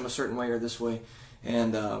push them a certain way or this way?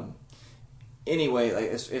 And anyway, like,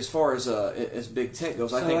 as far as big tech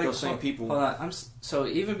goes, I think like, those same people. Hold on, so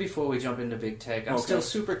even before we jump into big tech, I'm still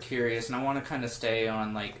super curious, and I want to kind of stay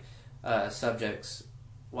on like subjects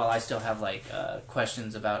while I still have like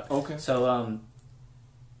questions about. Okay. So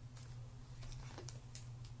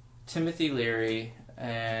Timothy Leary.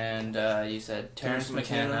 And you said Terrence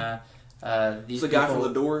McKenna. These the guy from The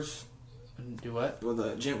Doors. Do what?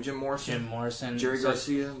 Well, Jim Morrison. Jim Morrison. Jerry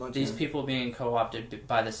Garcia. These people being co-opted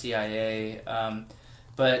by the CIA.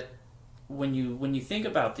 But when you think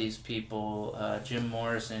about these people, Jim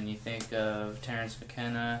Morrison, you think of Terrence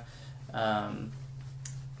McKenna,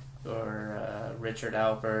 or Richard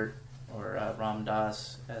Alpert, or Ram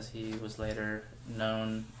Dass, as he was later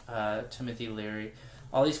known, Timothy Leary.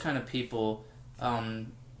 All these kind of people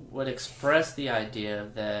would express the idea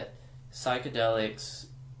that psychedelics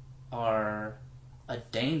are a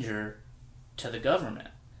danger to the government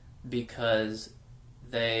because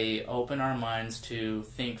they open our minds to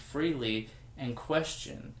think freely and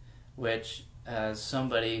question, which, as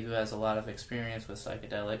somebody who has a lot of experience with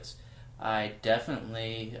psychedelics, I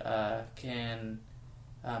definitely can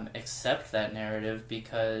accept that narrative,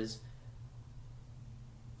 because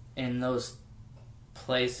in those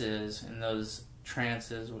places, in those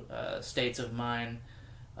trances, states of mind,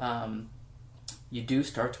 you do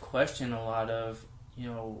start to question a lot of,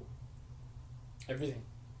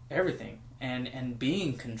 everything, and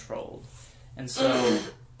being controlled. And so,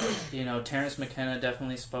 Terrence McKenna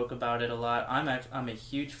definitely spoke about it a lot. I'm a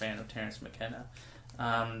huge fan of Terrence McKenna.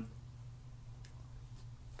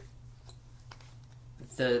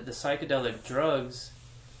 The psychedelic drugs.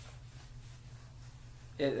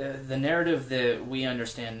 The narrative that we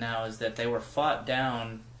understand now is that they were fought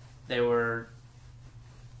down, they were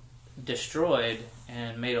destroyed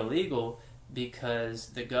and made illegal because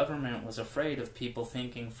the government was afraid of people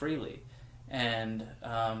thinking freely and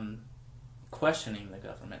questioning the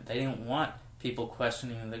government. They didn't want people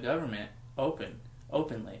questioning the government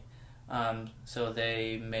openly. So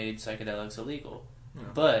they made psychedelics illegal. Yeah.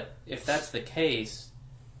 But if that's the case,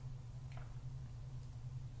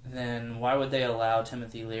 then why would they allow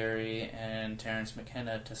Timothy Leary and Terrence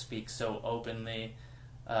McKenna to speak so openly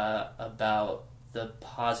about the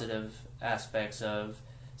positive aspects of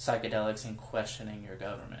psychedelics and questioning your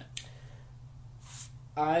government?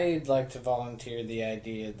 I'd like to volunteer the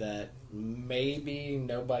idea that maybe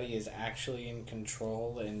nobody is actually in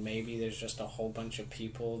control, and maybe there's just a whole bunch of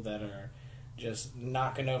people that are just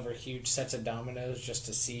knocking over huge sets of dominoes just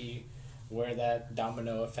to see where that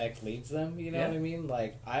domino effect leads them. You know what I mean?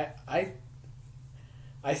 Like, I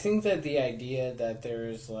think that the idea that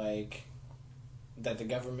there's like that the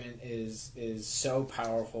government is so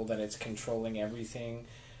powerful that it's controlling everything,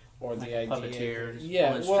 or like the idea,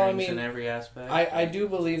 puppeteers, well, I mean, in every aspect. I do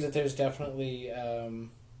believe that there's definitely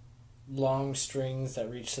long strings that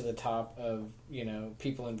reach to the top of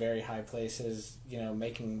people in very high places,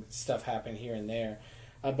 making stuff happen here and there.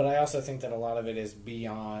 But I also think that a lot of it is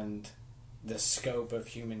beyond the scope of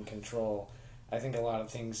human control. I think a lot of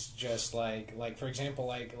things, just like for example,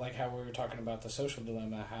 like how we were talking about The Social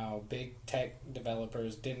Dilemma, how big tech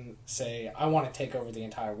developers didn't say, I want to take over the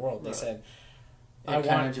entire world. They said, it I kinda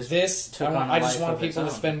want just this. took on a I just life want of its people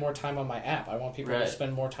to own. spend more time on my app. I want people Right. to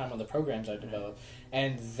spend more time on the programs I develop.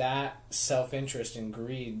 And that self-interest and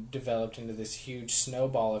greed developed into this huge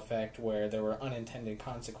snowball effect where there were unintended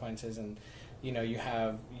consequences. And you know, you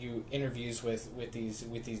have interviews with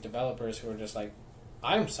these developers who are just like,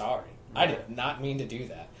 I'm sorry, I did not mean to do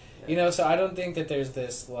that. Yeah. You know, so I don't think that there's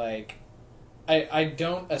this like. I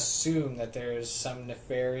don't assume that there's some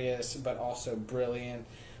nefarious but also brilliant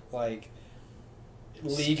like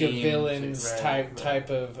League of Scheme Villains to- type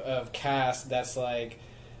of cast that's like,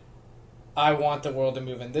 I want the world to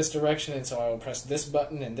move in this direction, and so I will press this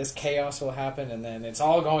button and this chaos will happen, and then it's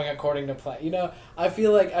all going according to plan. You know, I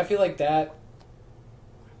feel like that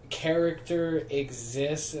character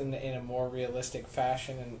exists in a more realistic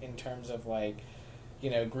fashion in terms of like, you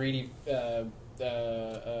know, greedy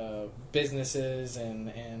businesses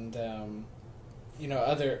and you know,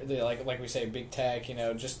 like we say, big tech. You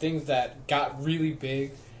know, just things that got really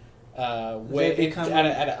big. At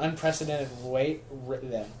an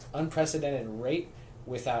unprecedented rate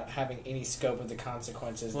without having any scope of the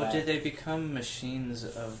consequences. Well, did they become machines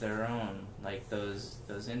of their own, like those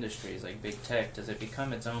industries, like big tech? Does it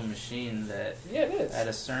become its own machine that? Yeah, it is. At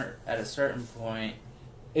a certain point.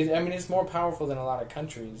 It's more powerful than a lot of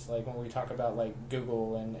countries. Like when we talk about like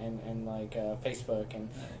Google and like Facebook and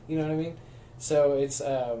you know what I mean. So it's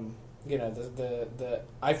you know the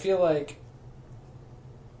I feel like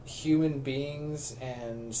human beings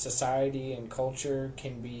and society and culture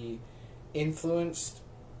can be influenced,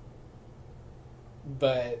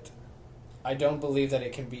 but I don't believe that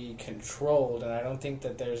it can be controlled, and I don't think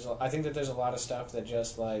that I think that there's a lot of stuff that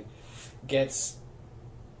just like gets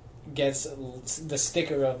the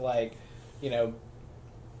sticker of like, you know,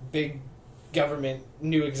 big government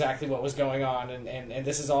knew exactly what was going on, and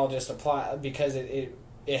this is all just applied because it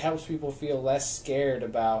helps people feel less scared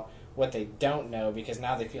about what they don't know because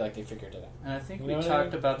now they feel like they figured it out. And I think You we know what I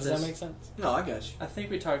talked mean? about Does this. that make sense? No, I got you. I think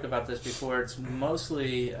we talked about this before. It's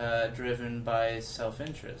mostly driven by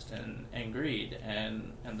self-interest and greed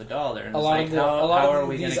and the dollar. And A it's lot like, of the, how a lot are of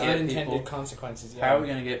we going these to get unintended people? consequences. Yeah. How are we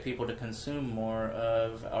going to get people to consume more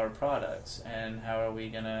of our products? And how are we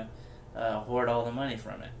going to hoard all the money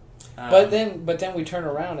from it? But then we turn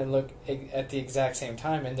around and look at the exact same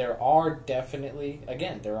time, and there are definitely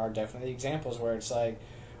examples where it's like,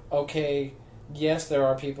 okay, yes, there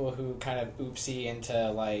are people who kind of oopsie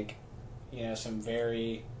into like, you know, some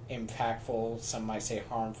very impactful, some might say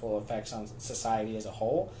harmful effects on society as a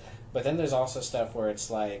whole. But then there's also stuff where it's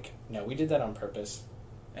like, no, we did that on purpose.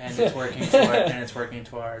 and it's working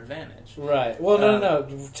to our advantage. Right. Well, no.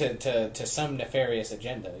 To some nefarious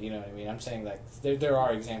agenda. You know what I mean? I'm saying like there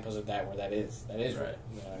are examples of that where that is right. real. You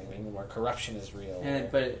know what I mean? Where corruption is real. And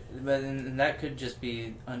but that could just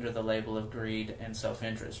be under the label of greed and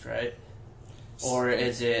self-interest, right? Or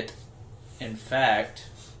is it, in fact,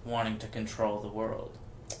 wanting to control the world?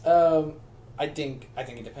 I think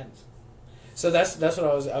it depends. So that's what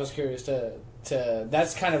I was curious to.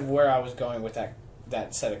 That's kind of where I was going with that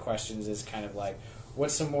set of questions. Is kind of like,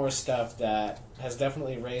 what's some more stuff that has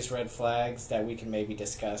definitely raised red flags that we can maybe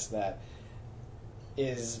discuss that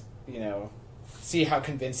is, you know, see how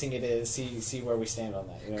convincing it is, see where we stand on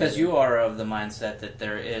that. Because you are of the mindset that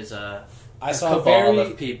there is a saw cabal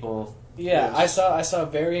of people. Yeah, I saw a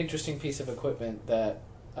very interesting piece of equipment that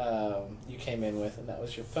you came in with, and that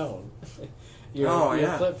was your phone. your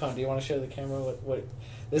flip phone. Do you want to show the camera what?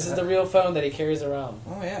 This is the real phone that he carries around.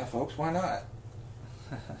 Oh yeah, folks, why not?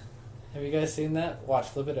 Have you guys seen that? Watch,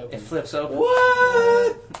 flip it open. It flips open.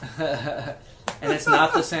 What? And it's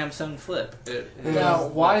not the Samsung Flip. Now,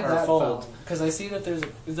 why or that Fold. phone? Because I see that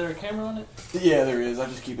is there a camera on it? Yeah, there is. I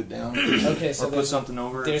just keep it down. Okay, so or put something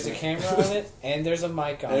over it. There's a camera on it, and there's a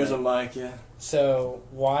mic on it. There's a mic, yeah. So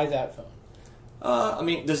why that phone? I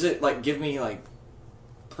mean, does it like give me like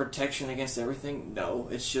protection against everything? No,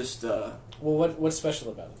 it's just. Well, what's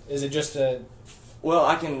special about it? Is it just a? Well,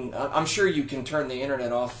 I'm sure you can turn the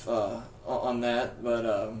internet off on that,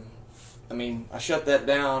 but I mean, I shut that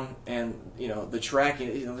down, and you know the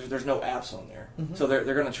tracking. You know, there's no apps on there, so they're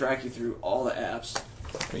going to track you through all the apps.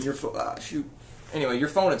 I mean, your phone. Shoot. Anyway, your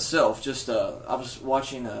phone itself. Just I was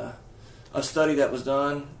watching a study that was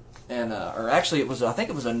done, and or actually I think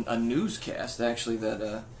it was a newscast actually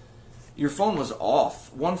that. Your phone was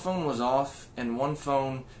off. One phone was off, and one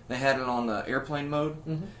phone they had it on airplane mode,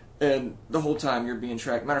 and the whole time you're being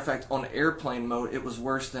tracked. Matter of fact, on airplane mode, it was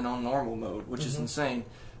worse than on normal mode, which is insane.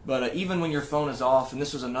 But even when your phone is off, and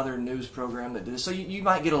this was another news program that did this, so you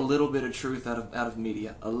might get a little bit of truth out of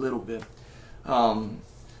media, a little bit.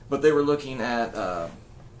 But they were looking at an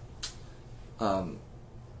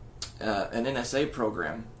NSA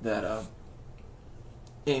program that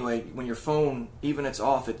anyway, when your phone, even it's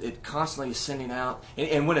off, it constantly is sending out,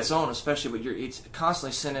 and when it's on, especially, but it's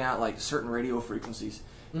constantly sending out like certain radio frequencies.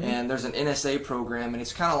 Mm-hmm. And there's an NSA program, and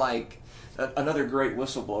it's kind of like another great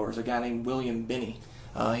whistleblower is a guy named William Binney.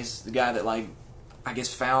 He's the guy that, like, I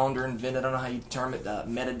guess found or invented, I don't know how you term it,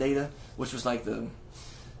 metadata, which was like the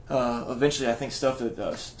eventually, I think, stuff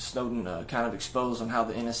that Snowden kind of exposed on how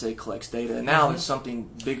the NSA collects data. And now it's something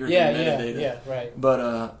bigger than metadata. Yeah, right. But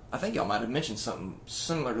I think y'all might have mentioned something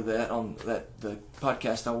similar to that on the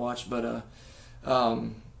podcast I watched. But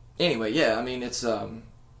anyway, yeah, I mean, it's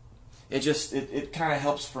it kind of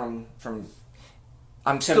helps from.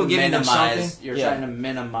 I'm still giving them something. You're trying to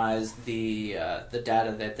minimize the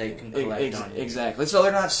data that they can collect on you. Exactly. So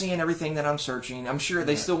they're not seeing everything that I'm searching. I'm sure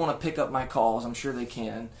they still want to pick up my calls. I'm sure they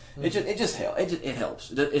can. Mm-hmm. It just helps. It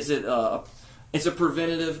helps. It's a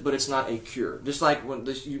preventative, but it's not a cure. Just like when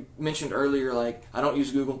you mentioned earlier, like, I don't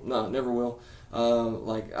use Google. No, never will.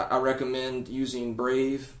 Like, I recommend using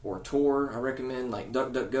Brave or Tor. I recommend, like,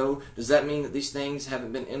 DuckDuckGo. Does that mean that these things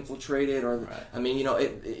haven't been infiltrated? Or right. I mean,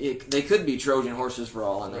 they could be Trojan horses for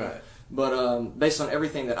all I know. Right. But based on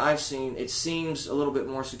everything that I've seen, it seems a little bit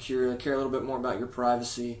more secure. I care a little bit more about your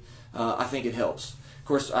privacy. I think it helps. Of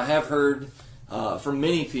course, I have heard from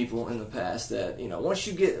many people in the past that, once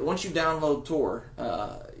you download Tor,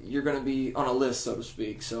 you're going to be on a list, so to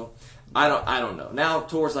speak. So I don't know. Now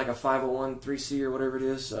Tor's like a 501(c) or whatever it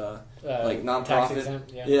is, like nonprofit.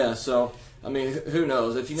 Exempt, yeah. So I mean, who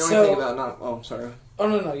knows? If you know anything about I'm sorry. Oh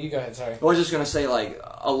no, you go ahead. Sorry. I was just going to say, like,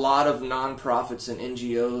 a lot of nonprofits and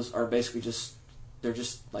NGOs are basically they're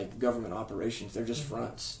just like government operations. They're just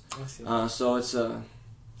fronts. I see. So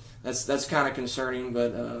it's that's kind of concerning,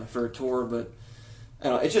 but for Tor, but I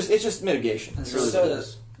don't know, it's just mitigation. It really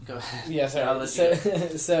is. Go ahead. Yeah, sorry.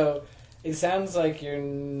 So it sounds like you're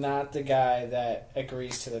not the guy that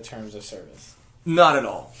agrees to the terms of service. Not at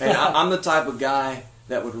all. And I'm the type of guy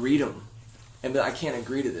that would read them and I can't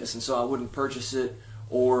agree to this, and so I wouldn't purchase it,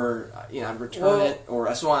 or I'd return it, or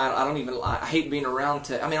that's why I hate being around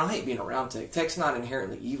tech. I mean, I hate being around tech. Tech's not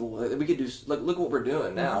inherently evil. We could do look what we're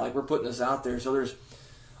doing now. Like, we're putting this out there, so there's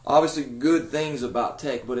obviously good things about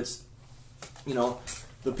tech, but it's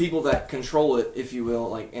the people that control it, if you will,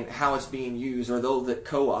 like, and how it's being used, or those that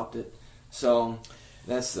co-opt it. So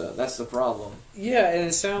that's the problem. Yeah, and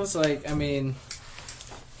it sounds like,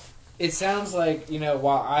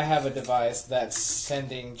 while I have a device that's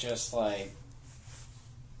sending just like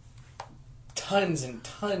tons and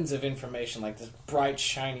tons of information, like this bright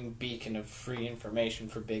shining beacon of free information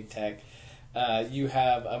for big tech, you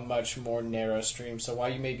have a much more narrow stream. So while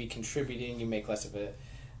you may be contributing, you make less of it.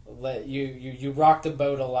 You rock the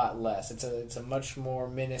boat a lot less. It's a much more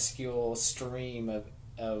minuscule stream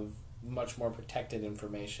of much more protected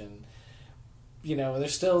information.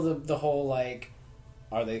 There's still the whole, like,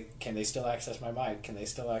 can they still access my mic? Can they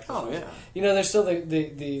still access? Oh my yeah. There's still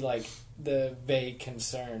the vague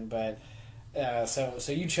concern, but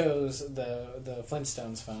so you chose the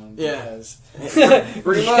Flintstones phone because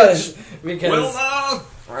pretty much because well,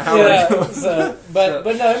 but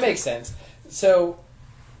no, it makes sense. So,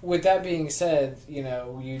 with that being said,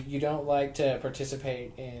 you don't like to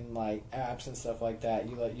participate in, like, apps and stuff like that.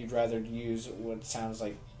 You'd rather use what sounds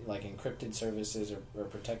like encrypted services or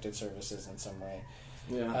protected services in some way.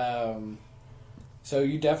 Yeah. So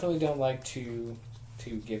you definitely don't like to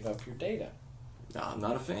give up your data. No, I'm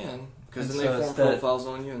not a fan, because then they form profiles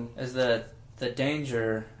on you. Is the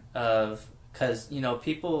danger of, because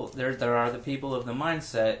people there are the people of the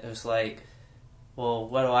mindset who's like, well,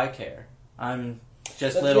 what do I care? I'm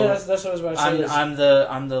just little. Yeah, that's what I was about to say.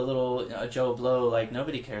 I'm the little Joe Blow. Like,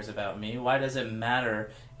 nobody cares about me. Why does it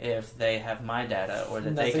matter if they have my data, or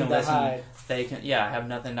that they can listen? Hide. They can. Yeah, I have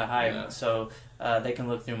nothing to hide. Yeah. So they can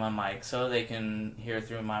look through my mic. So they can hear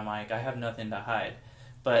through my mic. I have nothing to hide.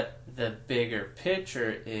 But the bigger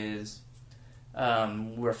picture is,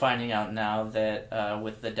 we're finding out now that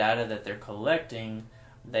with the data that they're collecting,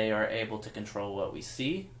 they are able to control what we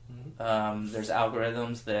see. Mm-hmm. There's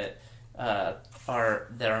algorithms that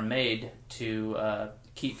are made to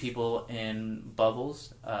keep people in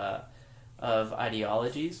bubbles of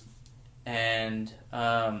ideologies, and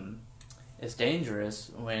it's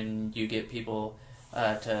dangerous when you get people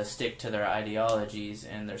to stick to their ideologies,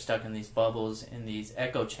 and they're stuck in these bubbles, in these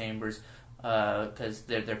echo chambers, because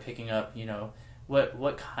they're picking up,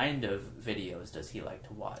 what kind of videos does he like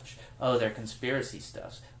to watch? Oh, they're conspiracy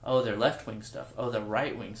stuff. Oh, they're left-wing stuff. Oh, they're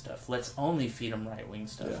right-wing stuff. Let's only feed them right-wing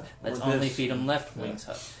stuff. Yeah. Let's only feed them left-wing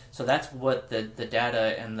stuff. So that's what the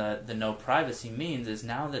data and the no privacy means, is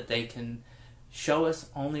now that they can show us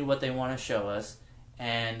only what they want to show us,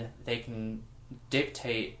 and they can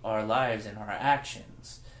dictate our lives and our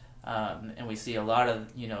actions. And we see a lot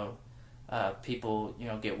of, people,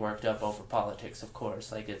 get worked up over politics, of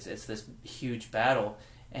course. Like, it's this huge battle.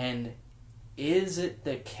 And is it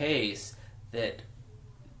the case that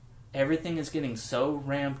everything is getting so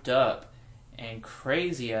ramped up and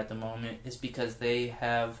crazy at the moment is because they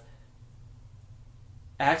have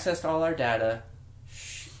accessed all our data,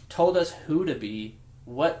 told us who to be,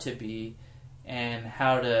 what to be, and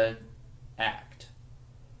how to act?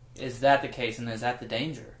 Is that the case, and is that the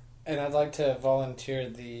danger? And I'd like to volunteer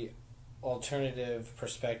the alternative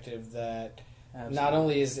perspective that Absolutely. not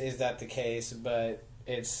only is that the case, but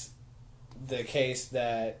it's the case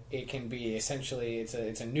that it can be essentially it's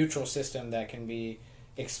a neutral system that can be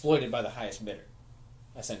exploited by the highest bidder.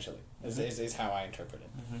 Essentially, is how I interpret it.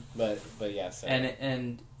 Mm-hmm. But yeah. So.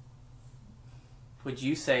 And would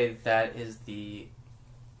you say that is the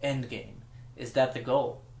end game? Is that the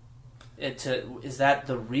goal? Is that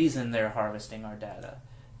the reason they're harvesting our data?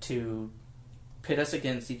 To pit us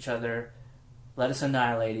against each other, let us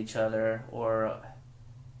annihilate each other, or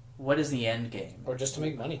what is the end game? Or just to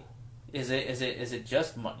make money? Is it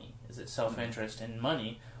just money? Is it self-interest in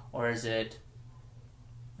money, or is it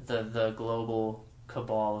the global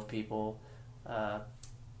cabal of people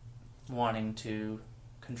wanting to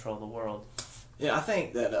control the world? Yeah, I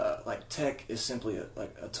think that like tech is simply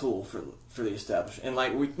a tool for the establishment, and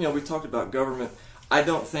like we talked about government. I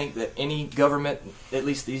don't think that any government, at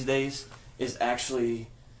least these days, is actually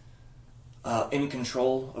in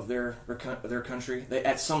control of their country.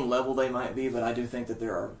 At some level they might be, but I do think that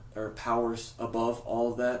there are powers above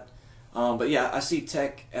all of that. But yeah, I see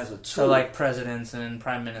tech as a tool. So like presidents and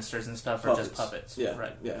prime ministers and stuff are just puppets. Yeah,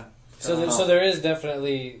 right. Yeah. So there is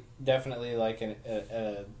definitely like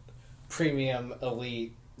a premium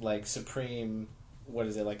elite, like supreme. What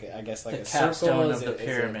is it like? I guess like the a capstone circle. of the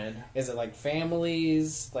pyramid. Is it like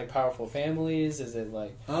families, like powerful families? Is it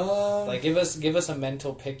like give us a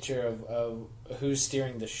mental picture of who's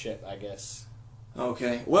steering the ship? I guess.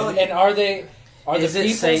 Okay. Well, and are the people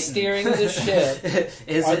Satan? steering the ship?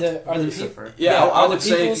 Are the Lucifer? people? yeah, I are would the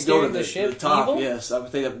say people if you go to steering the ship the top, evil? yes, I would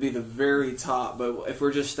think that would be the very top. But if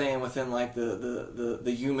we're just staying within like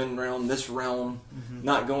the human realm, this realm,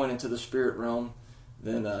 not going into the spirit realm,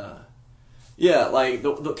 then yeah, like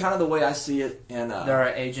the kind of the way I see it, and there are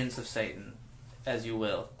agents of Satan, as you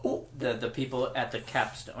will. Oh. The people at the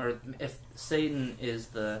capstone, or if Satan is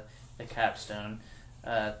the capstone,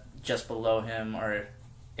 just below him are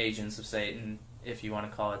agents of Satan, if you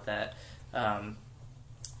want to call it that. And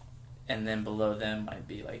then below them might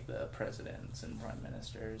be like the presidents and prime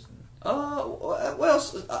ministers. I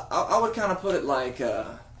would kind of put it like,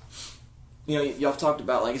 y'all talked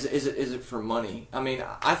about like, is it for money? I mean,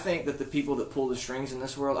 I think that the people that pull the strings in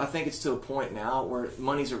this world, I think it's to a point now where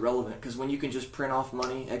money's irrelevant, because when you can just print off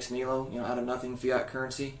money ex nihilo, out of nothing, fiat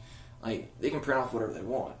currency, like they can print off whatever they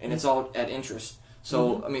want, and it's all at interest.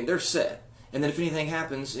 So I mean, they're set. And then if anything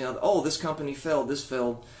happens, this company failed, this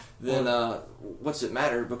failed, then what's it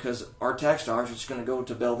matter? Because our tax dollars are just going to go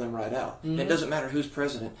to bail them right out. It doesn't matter who's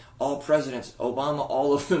president. All presidents, Obama,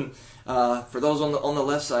 all of them. For those on the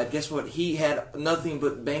left side, guess what? He had nothing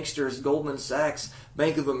but banksters, Goldman Sachs,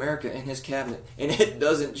 Bank of America in his cabinet, and it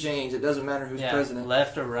doesn't change. It doesn't matter who's president.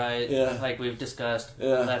 Left or right, Yeah. like we've discussed.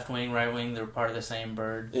 Yeah. Left wing, right wing, they're part of the same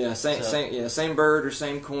bird. Yeah, same bird or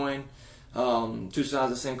same coin. Two sides of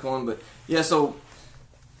the same coin. But yeah, so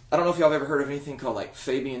I don't know if y'all have ever heard of anything called like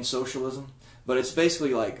Fabian socialism, but it's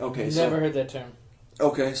basically like Never heard that term.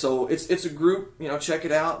 Okay, so it's a group, check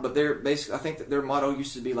it out. But they're basically, I think that their motto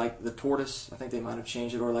used to be like the tortoise. I think they might have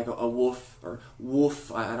changed it, or like a wolf or wolf.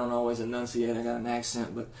 I don't always enunciate. I got an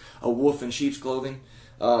accent, but a wolf in sheep's clothing.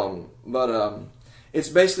 It's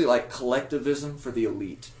basically like collectivism for the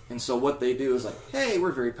elite. And so what they do is like, hey,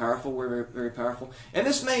 we're very powerful, we're very, very powerful. And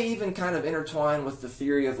this may even kind of intertwine with the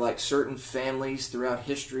theory of like certain families throughout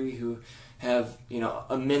history who have,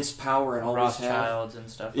 immense power and always have. Rothschilds and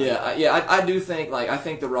stuff like Yeah, that. I do think, I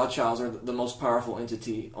think the Rothschilds are the most powerful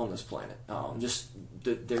entity on this planet.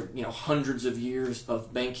 They're, hundreds of years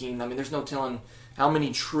of banking. I mean, there's no telling how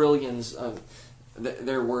many trillions of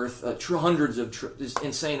they're worth, hundreds of, this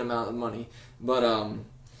insane amount of money. But,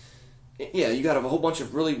 yeah, you got a whole bunch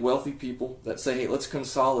of really wealthy people that say, "Hey, let's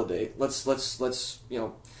consolidate. Let's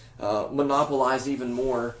monopolize even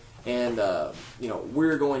more, and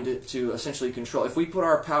we're going to essentially control. If we put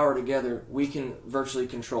our power together, we can virtually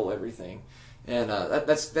control everything." And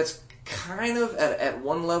that's kind of at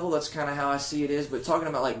one level. That's kind of how I see it is. But talking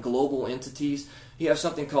about like global entities, you have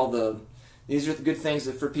something called these are the good things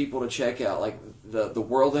for people to check out, like the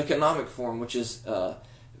World Economic Forum, which is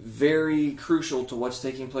very crucial to what's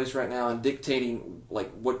taking place right now and dictating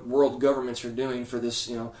like what world governments are doing for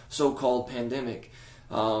this so-called pandemic.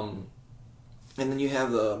 And then you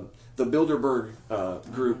have the Bilderberg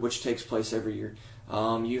group, which takes place every year.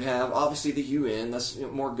 You have obviously the UN, that's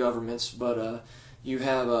more governments, but you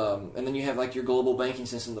have and then you have like your global banking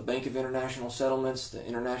system, the Bank of International Settlements, the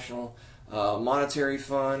International Monetary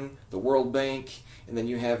Fund, the World Bank, and then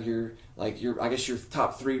you have your I guess your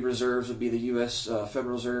top three reserves would be the U.S.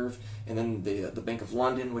 Federal Reserve, and then the Bank of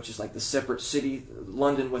London, which is like the separate city,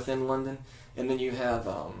 London within London, and then you have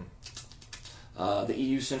the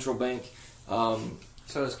EU Central Bank.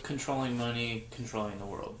 So it's controlling money, controlling the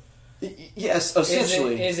world. Yes,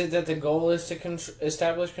 essentially. Is it that the goal is to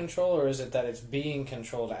establish control, or is it that it's being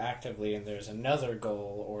controlled actively and there's another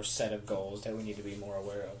goal or set of goals that we need to be more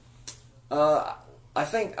aware of? I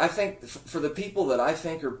think for the people that I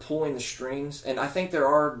think are pulling the strings, and I think there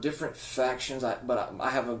are different factions, but I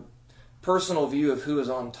have a personal view of who is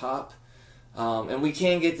on top, and we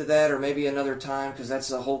can get to that or maybe another time because that's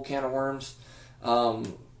a whole can of worms.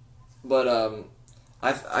 But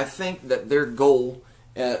I think that their goal,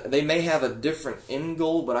 they may have a different end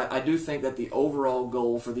goal, but I do think that the overall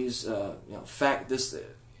goal for these, this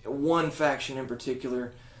one faction in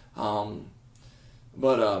particular,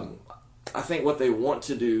 I think what they want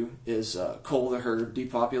to do is cull the herd,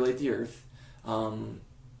 depopulate the earth, and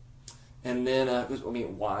then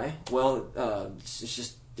why? Well,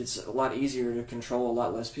 it's a lot easier to control a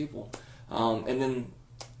lot less people, and then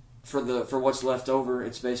for what's left over,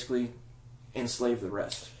 it's basically enslave the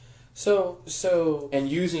rest. So and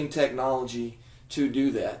using technology to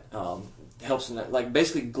do that helps in that, like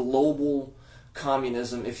basically global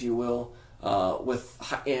communism, if you will. With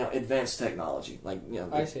advanced technology,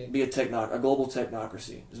 I see. Be a global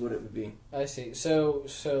technocracy is what it would be. I see. So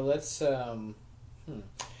let's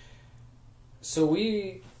So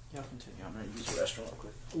we. Yeah, continue. I'm gonna use the restroom real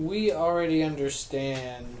quick. We already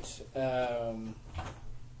understand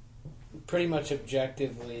pretty much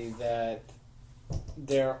objectively that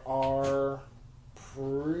there are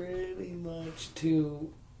pretty much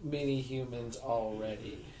too many humans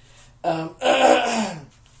already.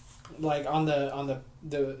 Like on the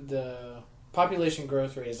population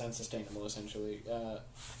growth rate is unsustainable essentially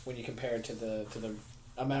when you compare it to the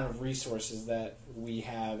amount of resources that we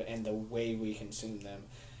have and the way we consume them,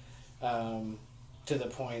 to the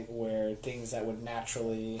point where things that would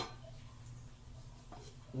naturally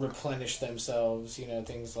replenish themselves,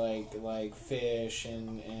 things like fish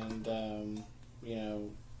and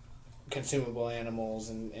consumable animals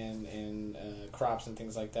and crops and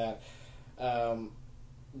things like that,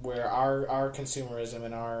 where our consumerism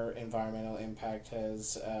and our environmental impact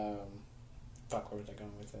has where was I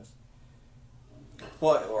going with this?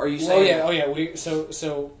 What are you saying? Oh yeah.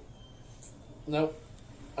 So nope.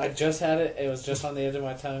 I just had it. It was just on the edge of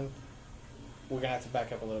my tongue. We're gonna have to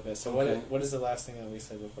back up a little bit. So okay. What is the last thing that we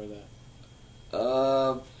said before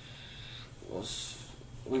that?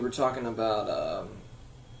 We were talking about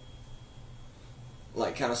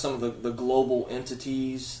like kind of some of the global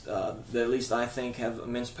entities that at least I think have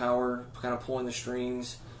immense power, kind of pulling the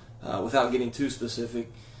strings without getting too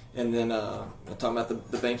specific. And then talking about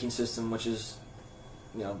the banking system, which is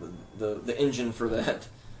the engine for that.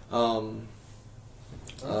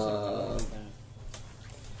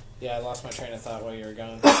 Yeah, I lost my train of thought while you were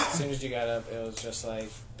gone. As soon as you got up, it was just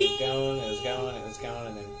like it was going, and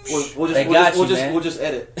then we'll just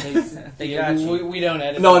edit. They got you. We don't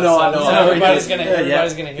edit. No, so I know. Everybody's gonna hear They're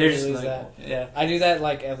me just lose like, that. Yeah. I do that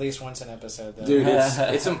like at least once an episode, though. Dude,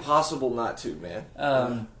 it's impossible not to, man.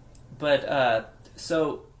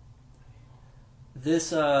 So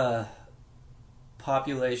this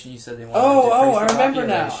population, you said they want. I remember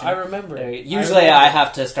now. I remember. Usually, I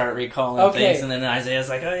have to start recalling things, and then Isaiah's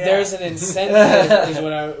like, "Oh yeah." There's an incentive. Is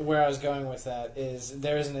where I was going with that. Is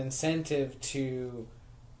there's an incentive to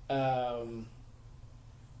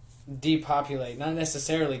depopulate, not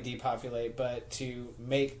necessarily depopulate, but to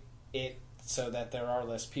make it so that there are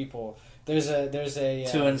less people. There's a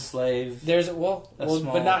to enslave.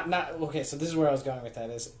 But not okay. So this is where I was going with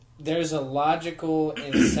that. Is there's a logical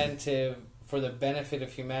incentive for the benefit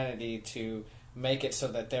of humanity to make it so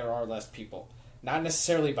that there are less people, not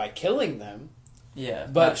necessarily by killing them,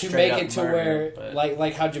 but to make it to where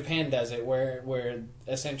like how Japan does it, where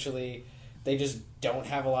essentially they just don't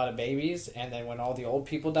have a lot of babies, and then when all the old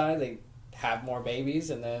people die, they have more babies,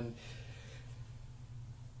 and then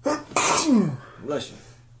bless you.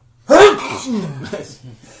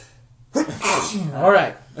 All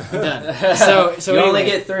right, I'm done. So you only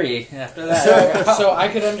anyway. get 3 after that. So I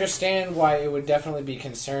could understand why it would definitely be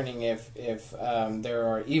concerning if there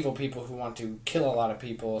are evil people who want to kill a lot of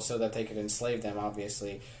people so that they could enslave them,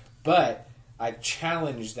 obviously. But I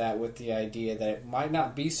challenge that with the idea that it might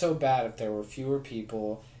not be so bad if there were fewer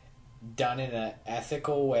people done in an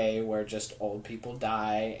ethical way where just old people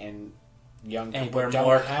die and young And people we're don't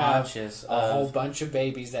more have conscious a whole of... bunch of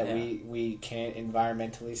babies that Yeah. we can't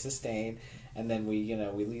environmentally sustain. And then we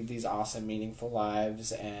lead these awesome, meaningful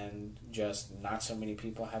lives, and just not so many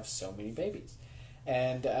people have so many babies,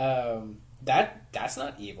 and that's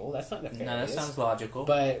not evil. That's not nefarious. No, that sounds logical.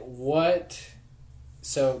 But what?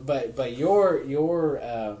 So, but your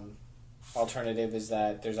alternative is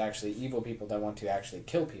that there's actually evil people that want to actually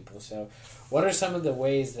kill people. So, what are some of the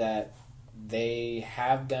ways that they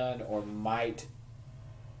have done or might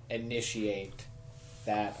initiate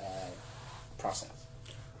that process?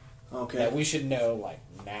 Okay. That we should know like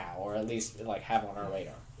now, or at least like have on our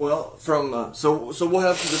radar. Well, from so we'll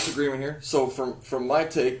have some disagreement here. So from my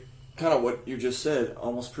take, kind of what you just said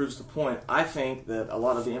almost proves the point. I think that a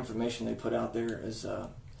lot of the information they put out there is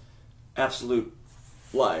absolute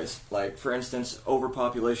lies. Like, for instance,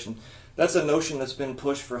 overpopulation. That's a notion that's been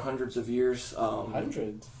pushed for hundreds of years.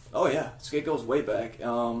 Hundreds. Oh yeah, it goes way back.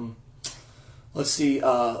 Let's see.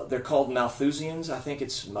 They're called Malthusians. I think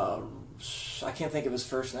it's. I can't think of his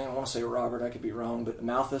first name. I want to say Robert. I could be wrong, but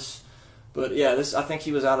Malthus. But yeah, I think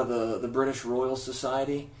he was out of the British Royal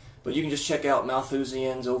Society. But you can just check out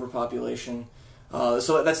Malthusians, overpopulation.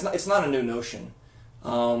 So it's not a new notion.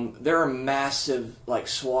 There are massive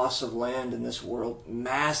swaths of land in this world.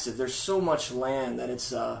 Massive. There's so much land that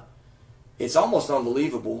it's almost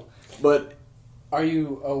unbelievable. But are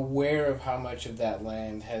you aware of how much of that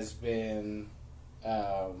land has been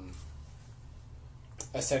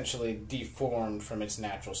essentially deformed from its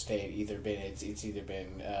natural state? It's either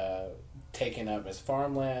been taken up as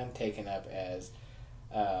farmland, taken up as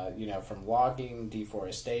from logging,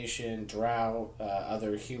 deforestation, drought,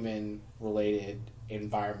 other human-related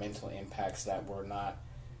environmental impacts that were not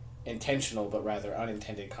intentional but rather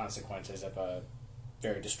unintended consequences of a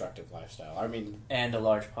very destructive lifestyle. I mean, and a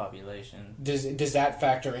large population. Does that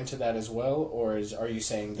factor into that as well, or are you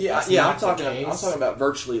saying that that's I'm not talking. the case? I'm talking about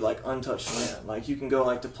virtually untouched land. Like, you can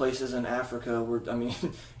go to places in Africa where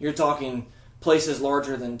you're talking places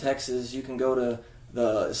larger than Texas. You can go to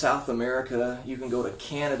the South America. You can go to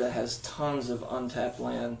Canada. Has tons of untapped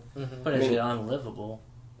land. Mm-hmm. But is it unlivable?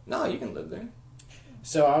 No, you can live there.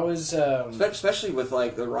 So I was especially with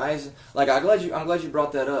the rise. I'm glad you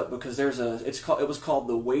brought that up, because it was called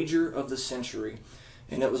The Wager of the Century,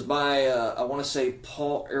 and it was by I want to say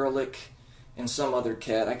Paul Ehrlich and some other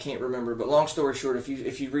cat, I can't remember. But long story short,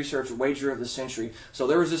 if you research Wager of the Century, so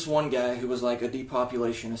there was this one guy who was like a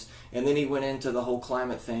depopulationist, and then he went into the whole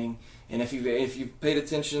climate thing. And if you paid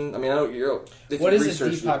attention, I know what is a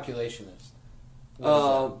depopulationist?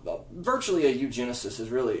 Virtually a eugenicist is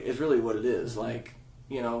really what it is.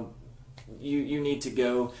 You need to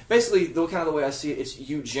go. Basically, the way I see it, it's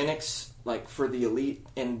eugenics for the elite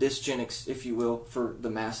and dysgenics, if you will, for the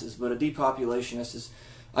masses. But a depopulationist is,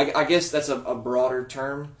 I guess that's a broader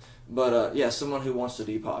term. But someone who wants to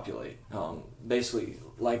depopulate, basically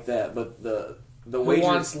like that. But the who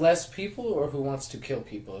wants less people or who wants to kill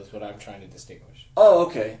people is what I'm trying to distinguish. Oh,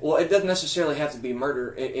 okay. Well, it doesn't necessarily have to be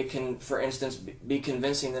murder. It can, for instance, be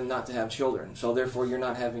convincing them not to have children. So therefore, you're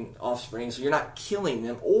not having offspring. So you're not killing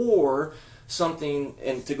them, or something.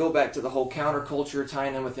 And to go back to the whole counterculture,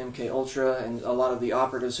 tying in with MK Ultra and a lot of the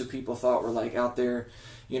operatives who people thought were out there,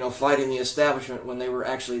 fighting the establishment when they were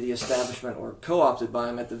actually the establishment, or co-opted by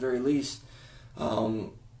them at the very least.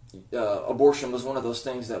 Abortion was one of those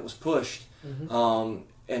things that was pushed. Mm-hmm.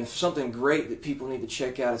 And something great that people need to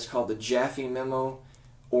check out, it's called the Jaffe Memo,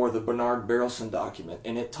 or the Bernard Berelson document.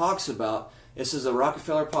 And it talks about, this is a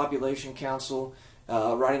Rockefeller Population Council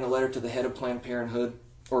writing a letter to the head of Planned Parenthood,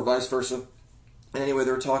 or vice versa. And anyway,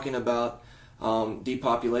 they're talking about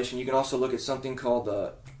depopulation. You can also look at something called,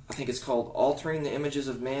 I think it's called Altering the Images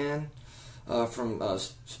of Man, from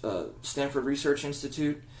Stanford Research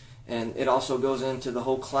Institute. And it also goes into the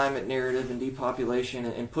whole climate narrative and depopulation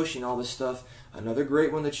and pushing all this stuff. Another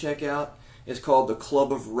great one to check out is called the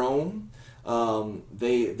Club of Rome.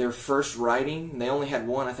 Their first writing, they only had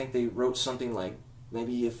one. I think they wrote something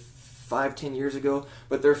maybe 5-10 years ago.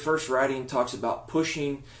 But their first writing talks about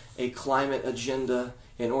pushing a climate agenda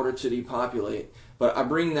in order to depopulate. But I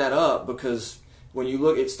bring that up because when you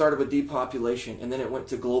look, it started with depopulation, and then it went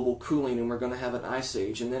to global cooling, and we're going to have an ice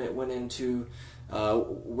age, and then it went into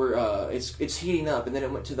it's heating up, and then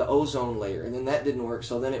it went to the ozone layer, and then that didn't work.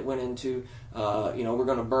 So then it went into we're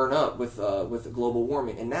going to burn up with global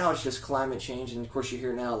warming, and now it's just climate change. And of course, you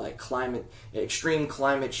hear now like extreme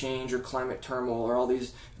climate change or climate turmoil, or all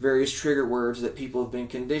these various trigger words that people have been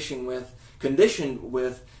conditioned with.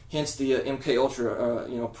 Hence the MK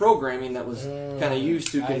Ultra programming that was kind of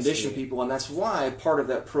used to condition people, and that's why part of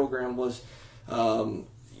that program was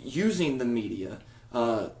using the media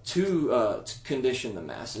to condition the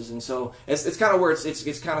masses, and so it's kind of where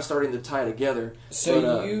it's kind of starting to tie together.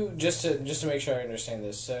 So you just to make sure I understand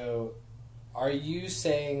this. So, are you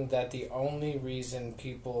saying that the only reason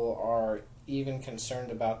people are even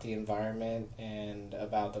concerned about the environment and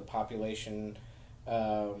about the population,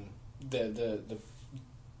 the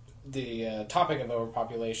topic of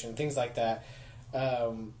overpopulation, things like that?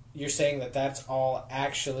 You're saying that that's all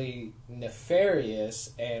actually nefarious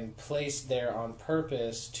and placed there on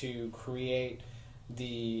purpose to create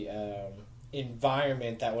the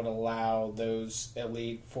environment that would allow those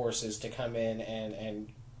elite forces to come in and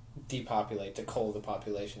depopulate, to cull the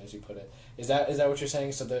population, as you put it. Is that what you're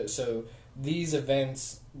saying? So these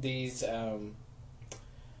events, these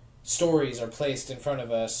stories are placed in front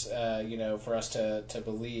of us, for us to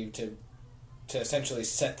believe, to essentially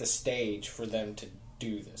set the stage for them to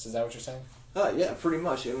do this. Is that what you're saying? Yeah, pretty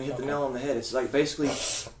much. I mean, hit the nail on the head. It's like basically,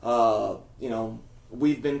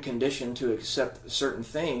 we've been conditioned to accept certain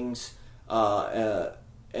things, and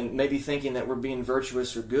maybe thinking that we're being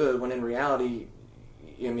virtuous or good, when in reality,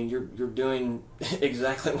 I mean, you're doing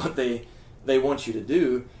exactly what they want you to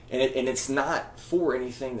do, and it's not for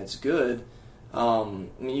anything that's good. I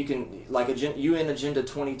mean, you can, like, UN Agenda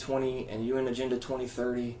 2020 and UN Agenda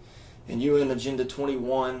 2030 and UN Agenda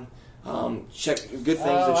 21. Check good things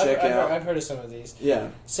to check out. I've heard of some of these. Yeah.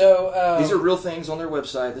 So these are real things on their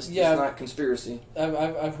website. This is not conspiracy.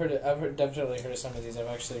 I've definitely heard of some of these. I've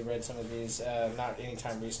actually read some of these. Not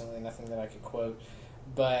anytime recently. Nothing that I could quote.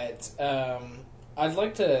 But I'd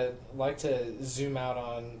like to zoom out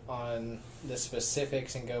on the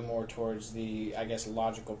specifics and go more towards the, I guess,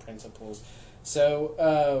 logical principles.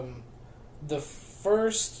 So the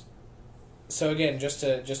first. So again, just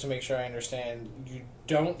to make sure I understand, you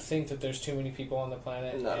don't think that there's too many people on the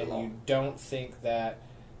planet, and you don't think that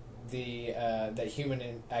that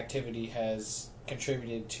human activity has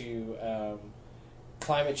contributed to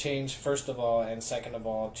climate change, first of all, and second of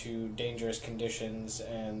all, to dangerous conditions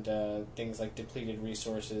and things like depleted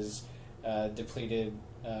resources, depleted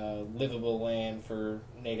livable land for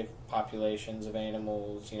native populations of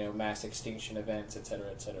animals, mass extinction events, etc.,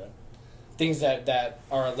 etc. Things that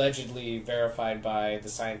are allegedly verified by the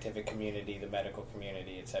scientific community, the medical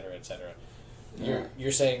community, etc., etc.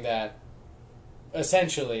 You're saying that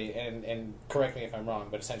essentially, and correct me if I'm wrong,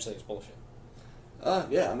 but essentially it's bullshit.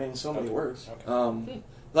 Yeah, I mean, in so many words. Okay.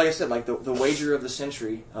 Like I said, like the wager of the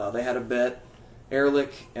century, they had a bet,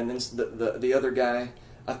 Ehrlich, and then the other guy.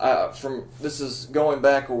 This is going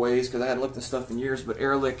back a ways because I hadn't looked at stuff in years, but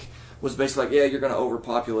Ehrlich was basically like, yeah, you're going to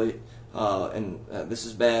overpopulate. And this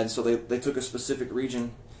is bad. So they took a specific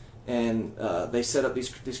region, and they set up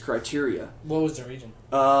these criteria. What was the region?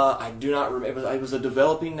 I do not remember. It was a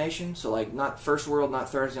developing nation, so like not first world, not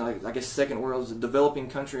third. Like I guess second world. It was a developing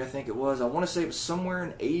country. I think it was. I want to say it was somewhere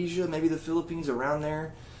in Asia, maybe the Philippines, around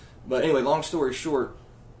there. But anyway, long story short,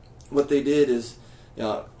 what they did is,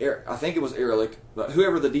 I think it was Ehrlich, but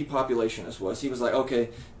whoever the depopulationist was, he was like, okay,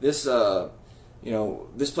 this.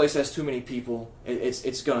 This place has too many people.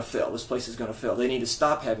 It's going to fail. This place is going to fail. They need to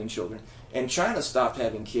stop having children. And China stopped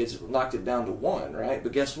having kids, knocked it down to 1, right?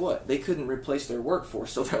 But guess what? They couldn't replace their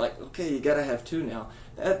workforce. So they're like, okay, you got to have 2 now.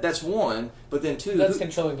 That's 1, but then 2. That's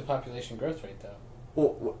controlling the population growth rate, though.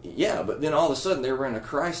 Well, yeah, but then all of a sudden they were in a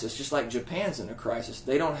crisis, just like Japan's in a crisis.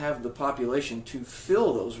 They don't have the population to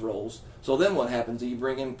fill those roles. So then what happens? Do you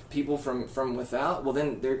bring in people from without? Well,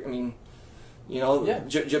 then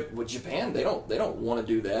Japan, they don't want to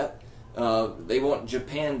do that. They want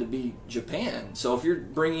Japan to be Japan. So if you're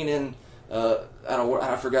bringing in,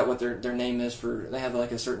 I forgot what their name is for. They have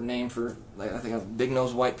like a certain name for, like, I think of big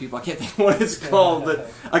nosed white people. I can't think of what it's called, but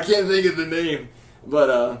I can't think of the name.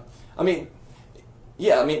 But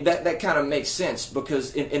that kind of makes sense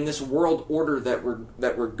because in this world order that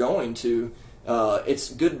we're going to,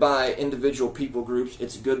 it's goodbye individual people groups.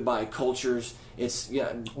 It's goodbye cultures. It's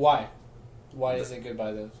Why? Why is it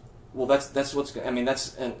goodbye those? Well, that's what's. I mean,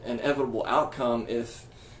 that's an inevitable outcome. If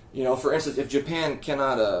for instance, if Japan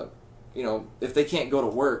cannot, if they can't go to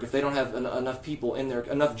work, if they don't have enough people in there,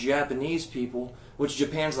 enough Japanese people, which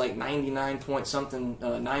Japan's like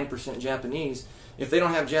 99% Japanese. If they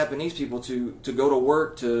don't have Japanese people to go to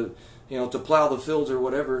work, to to plow the fields or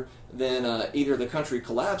whatever, then either the country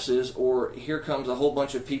collapses or here comes a whole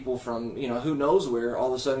bunch of people from who knows where all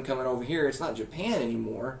of a sudden coming over here. It's not Japan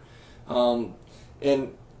anymore, and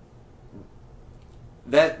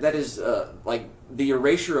that is like the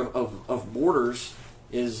erasure of borders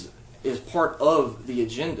is part of the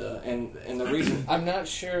agenda, and the reason I'm not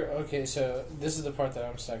sure. Okay, so this is the part that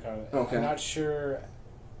I'm stuck on. Okay. I'm not sure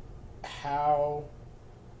how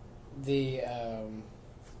the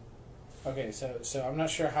okay, so I'm not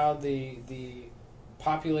sure how the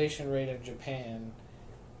population rate of Japan,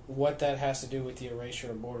 what that has to do with the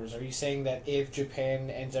erasure of borders. Are you saying that if Japan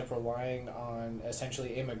ends up relying on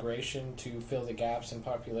essentially immigration to fill the gaps in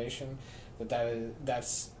population, that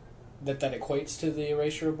equates to the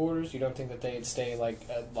erasure of borders? You don't think that they'd stay like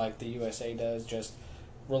the USA does, just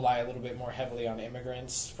rely a little bit more heavily on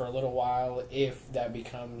immigrants for a little while if that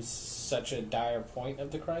becomes such a dire point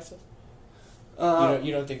of the crisis?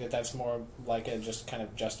 You don't think that that's more like a just kind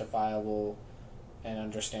of justifiable and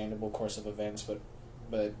understandable course of events, but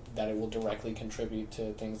that it will directly contribute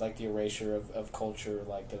to things like the erasure of culture,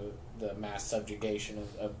 like the mass subjugation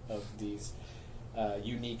of these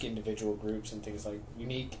unique individual groups and things like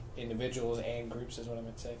unique individuals and groups is what I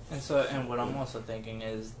meant to say. And what I'm also thinking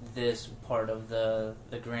is this part of the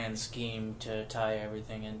grand scheme to tie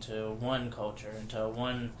everything into one culture, into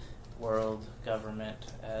one world government,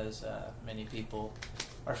 as many people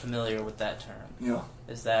are familiar with that term. Yeah.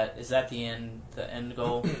 Is that the end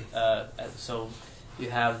goal? So you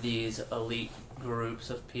have these elite groups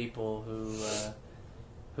of people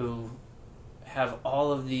who have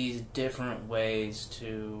all of these different ways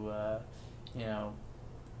to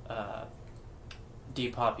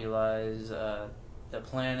depopulize the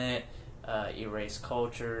planet, erase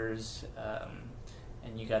cultures,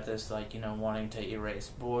 and you got this wanting to erase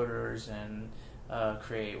borders and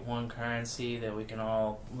create one currency that we can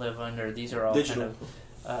all live under. These are all digital.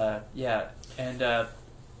 Kind of and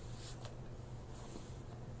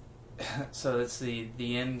so it's the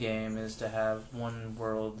end game is to have one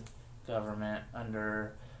world government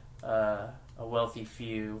under a wealthy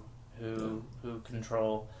few who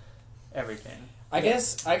control everything. I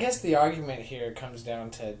guess the argument here comes down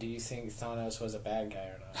to: do you think Thanos was a bad guy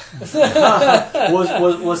or not?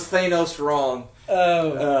 was Thanos wrong?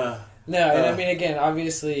 No, and I mean, again,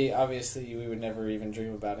 obviously, we would never even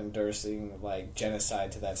dream about endorsing like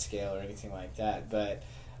genocide to that scale or anything like that. But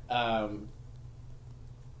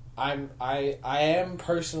I am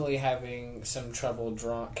personally having some trouble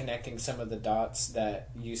connecting some of the dots that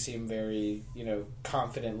you seem very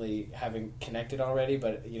confidently having connected already.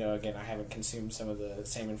 But again, I haven't consumed some of the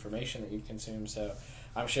same information that you've consumed, so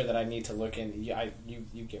I'm sure that I need to look in.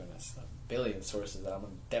 You've given us a billion sources that I'm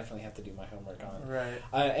gonna definitely have to do my homework on. Right.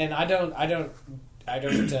 And I don't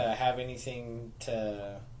have anything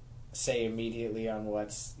to say immediately on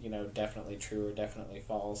what's definitely true or definitely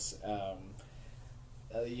false.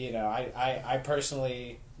 I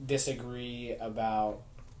personally disagree about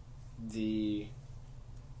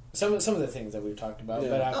some of the things that we've talked about,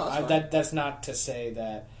 but that's not to say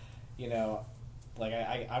that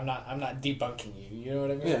I'm not debunking you. You know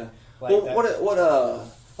what I mean? Yeah. Like what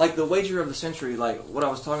like the wager of the century, like what I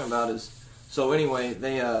was talking about is, so anyway,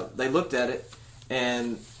 they looked at it,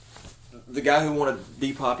 and the guy who wanted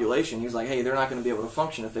depopulation, he was like, hey, they're not going to be able to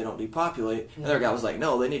function if they don't depopulate. Mm-hmm. Another guy was like,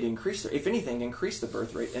 no, they need to increase the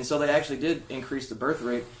birth rate. And so they actually did increase the birth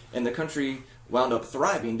rate, and the country wound up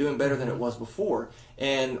thriving, doing better than it was before.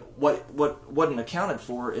 And what wasn't accounted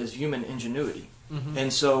for is human ingenuity. Mm-hmm.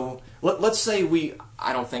 And so let's say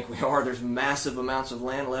I don't think we are. There's massive amounts of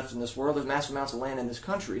land left in this world. There's massive amounts of land in this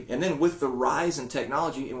country. And then with the rise in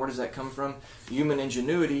technology, and where does that come from? Human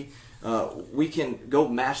ingenuity. We can go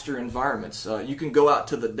master environments. You can go out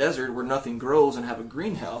to the desert where nothing grows and have a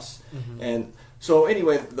greenhouse. Mm-hmm. And so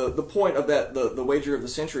anyway, the point of that, the wager of the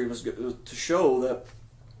century was to show that,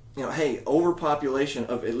 hey, overpopulation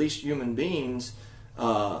of at least human beings,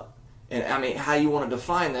 and I mean, how you want to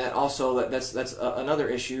define that, also that's another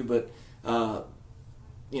issue, but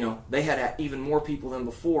they had even more people than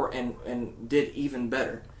before and did even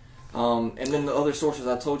better. And then the other sources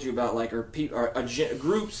I told you about, like, are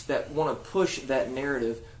groups that want to push that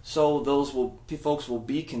narrative, so folks will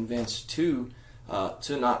be convinced to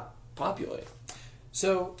not populate,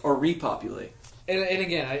 or repopulate. And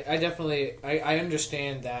again, I definitely I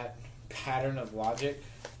understand that pattern of logic,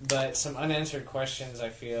 but some unanswered questions I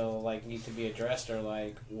feel like need to be addressed are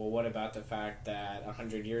like, well, what about the fact that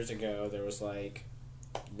 100 years ago there was like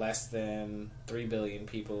less than 3 billion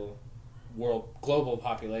people global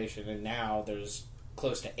population, and now there's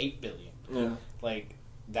close to 8 billion. Yeah. Like,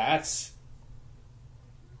 that's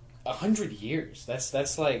 100 years.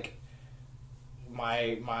 That's like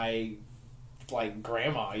my like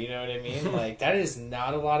grandma, you know what I mean? Like, that is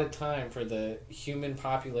not a lot of time for the human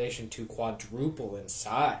population to quadruple in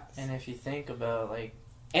size. And if you think about like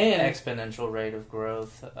And exponential rate of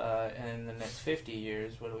growth in the next 50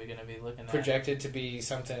 years, what are we going to be looking at? projected to be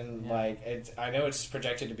something like I know it's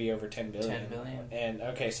projected to be over 10 billion. 10 billion. And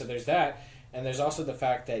okay, so there's that, and there's also the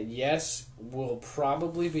fact that yes, we'll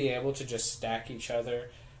probably be able to just stack each other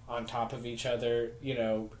on top of each other, you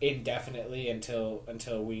know, indefinitely until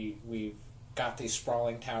we've got these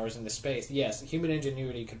sprawling towers into space. Yes, human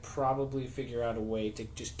ingenuity could probably figure out a way to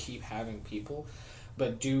just keep having people.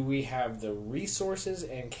 But do we have the resources,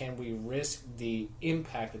 and can we risk the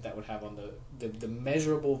impact that would have on the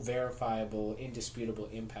measurable, verifiable, indisputable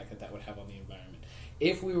impact that would have on the environment?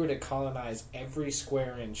 If we were to colonize every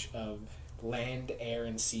square inch of land, air,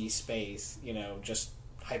 and sea space, you know, just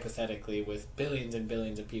hypothetically with billions and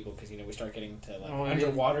billions of people, because, you know, we start getting to like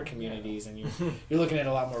underwater communities, and you're looking at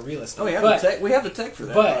a lot more real estate. Oh, yeah, we have the tech for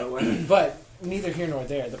that, by the way. But neither here nor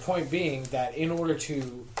there. The point being that in order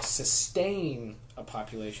to sustain a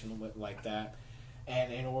population like that,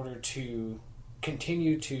 and in order to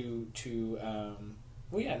continue in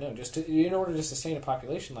order to sustain a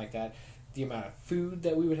population like that, the amount of food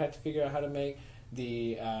that we would have to figure out how to make,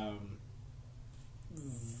 the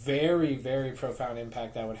very, very profound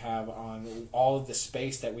impact that would have on all of the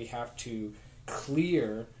space that we have to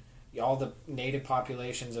clear, all the native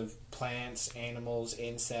populations of plants, animals,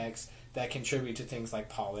 insects that contribute to things like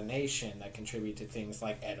pollination, that contribute to things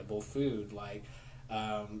like edible food, like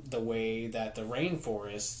the way that the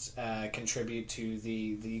rainforests contribute to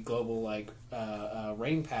the global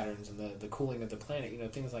rain patterns and the cooling of the planet, you know,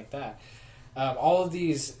 things like that. All of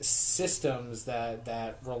these systems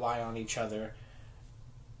that rely on each other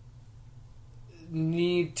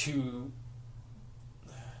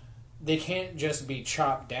they can't just be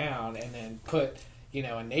chopped down and then put, you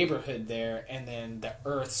know, a neighborhood there, and then the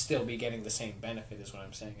earth still be getting the same benefit, is what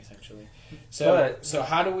I'm saying, essentially. So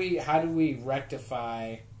how do we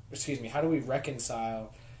reconcile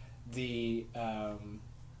the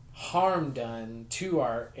harm done to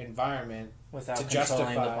our environment without to controlling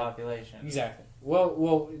justify the population? Exactly.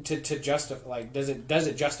 Well, to justify, like, does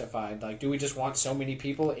it justify? Like, do we just want so many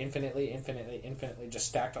people infinitely, just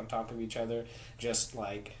stacked on top of each other, just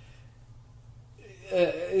like,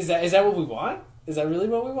 is that what we want? Is that really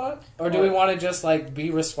what we want? Or do we want to just, like, be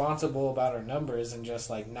responsible about our numbers and just,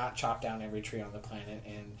 like, not chop down every tree on the planet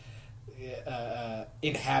and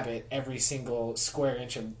inhabit every single square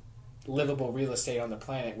inch of livable real estate on the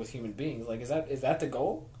planet with human beings? Like, is that the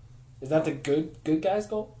goal? Is that the good guy's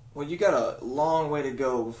goal? Well, you got a long way to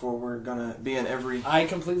go before we're gonna be in every inch. I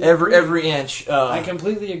completely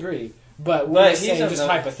agree. But he's saying just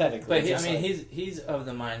hypothetically. But he's of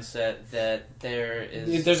the mindset that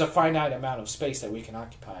there's a finite amount of space that we can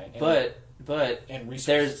occupy. And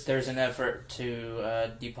resources. There's an effort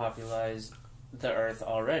to depopulize the Earth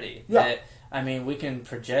already. Yeah. We can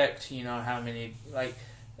project, you know, how many, like,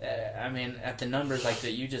 at the numbers like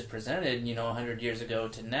that you just presented, you know, 100 years ago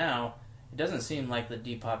to now, it doesn't seem like the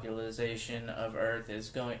depopulation of Earth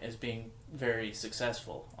is being very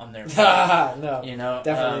successful on their part. No, you know,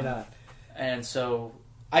 definitely not. And so,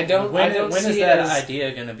 when is that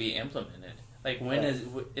idea going to be implemented? Like, when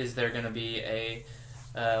is there going to be a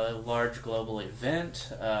large global event,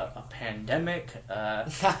 a pandemic?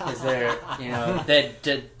 Is there, you know,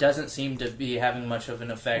 that doesn't seem to be having much of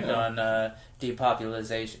an effect on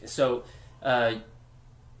depopulation? So,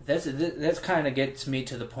 that's kind of gets me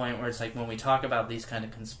to the point where it's like, when we talk about these kind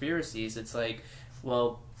of conspiracies, it's like,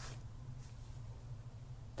 well,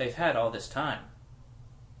 they've had all this time.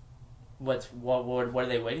 What are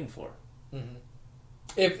they waiting for? Mm-hmm.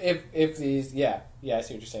 If these, I see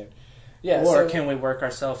what you're saying. Yeah, or can we work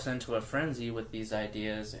ourselves into a frenzy with these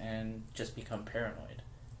ideas and just become paranoid?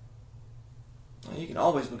 Well, you can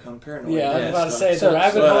always become paranoid. Yeah, I was about to say the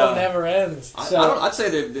rabbit hole never ends. I'd say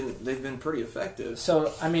they've been pretty effective. So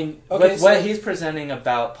what he's presenting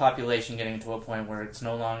about population getting to a point where it's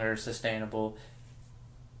no longer sustainable,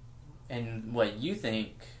 and what you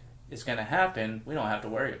think is going to happen, we don't have to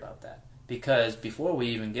worry about that, because before we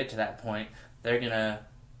even get to that point, they're gonna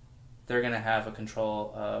have a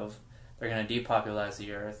control of. They're going to depopulize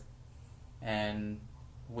the Earth, and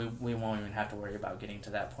we won't even have to worry about getting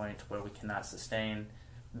to that point where we cannot sustain,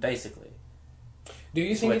 basically. Do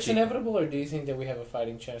you think it's inevitable, or do you think that we have a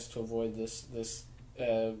fighting chance to avoid this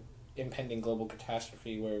impending global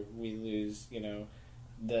catastrophe where we lose, you know,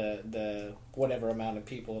 the whatever amount of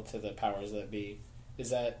people to the powers that be?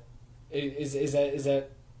 Is the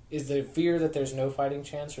fear that there's no fighting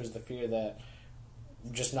chance, or is the fear that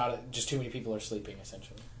just too many people are sleeping,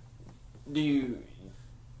 essentially? you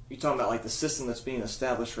talking about like the system that's being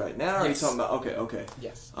established right now, or are you Yes. talking about okay?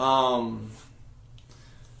 Yes.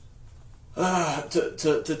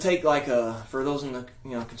 To take like for those in the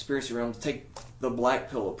conspiracy realm, to take the black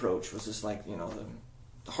pill approach was just like the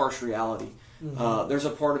harsh reality. Mm-hmm. There's a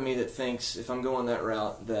part of me that thinks if I'm going that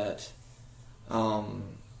route that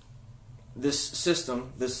this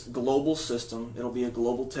system, this global system, it'll be a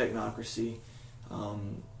global technocracy.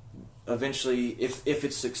 Eventually, if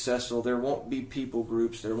it's successful, there won't be people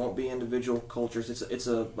groups, there won't be individual cultures. It's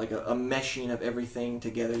a meshing of everything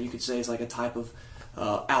together. You could say it's like a type of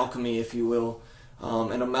alchemy, if you will,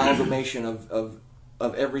 an amalgamation of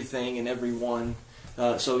everything and everyone.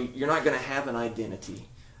 So you're not going to have an identity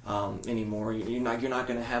anymore. You're not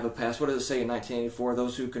going to have a past. What does it say in 1984?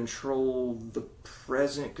 Those who control the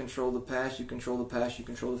present control the past. You control the past. You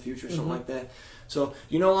control the future. Something like that. So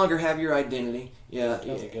you no longer have your identity. Yeah, That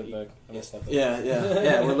was a good book. I missed that book.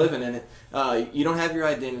 Yeah. We're living in it. You don't have your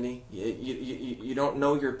identity. You don't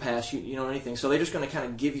know your past. You know anything. So they're just going to kind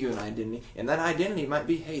of give you an identity, and that identity might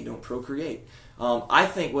be, hey, don't procreate. I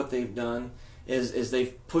think what they've done is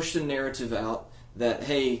they've pushed the narrative out that,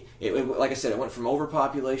 hey, like I said, it went from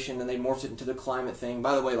overpopulation, and they morphed it into the climate thing.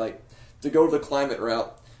 By the way, like to go to the climate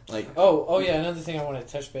route. Yeah, another thing I want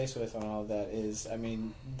to touch base with on all of that is, I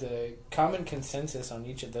mean, the common consensus on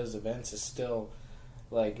each of those events is still,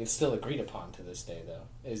 it's still agreed upon to this day,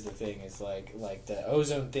 though, is the thing. Is like the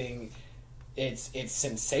ozone thing, its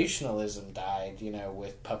sensationalism died,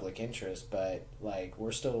 with public interest, but,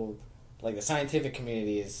 we're still, the scientific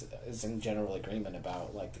community is in general agreement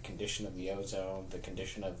about, the condition of the ozone, the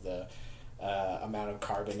condition of the amount of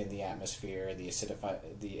carbon in the atmosphere, the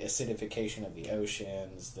acidification of the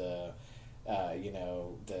oceans, the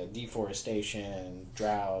deforestation,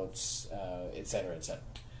 droughts, et cetera, et cetera.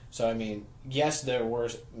 So, I mean, yes, there were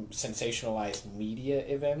sensationalized media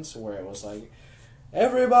events where it was like,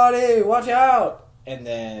 everybody, watch out! And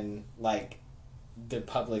then, the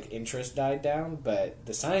public interest died down, but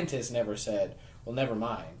the scientists never said, well, never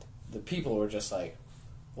mind. The people were just like,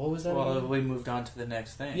 what was that? Well, we moved on to the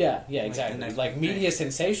next thing. Yeah, exactly. Media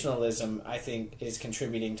sensationalism, I think, is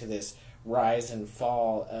contributing to this rise and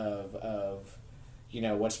fall of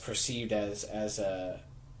what's perceived as a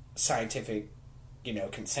scientific,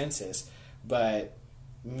 consensus. But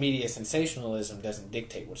media sensationalism doesn't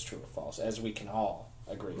dictate what's true or false, as we can all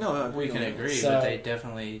agree. No, we can agree, So- but they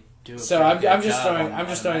definitely do. So I'm just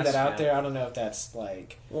throwing that out there. I don't know if that's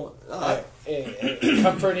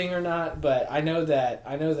comforting or not, but I know that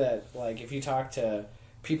if you talk to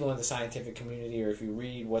people in the scientific community, or if you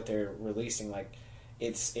read what they're releasing,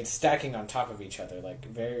 it's stacking on top of each other.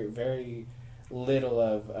 Very, very little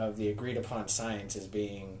of the agreed upon science is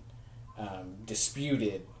being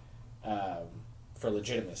disputed for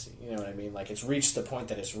legitimacy. You know what I mean? It's reached the point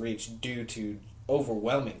that it's reached due to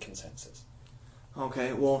overwhelming consensus.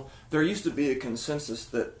 Okay, well, there used to be a consensus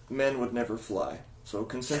that men would never fly. So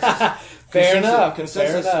consensus, Fair enough.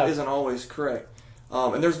 Consensus isn't always correct,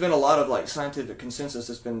 and there's been a lot of scientific consensus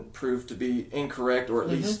that's been proved to be incorrect, or at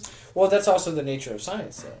least. Well, that's also the nature of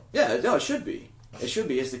science, though. Yeah, no, it should be. It should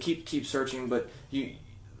be is to keep searching. But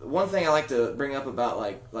one thing I like to bring up about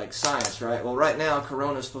like science, right? Well, right now,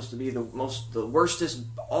 Corona is supposed to be the worstest,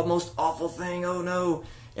 most awful thing. Oh no.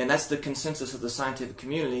 And that's the consensus of the scientific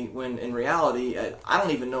community. When in reality, I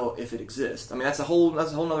don't even know if it exists. I mean, that's a whole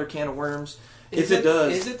other can of worms. If it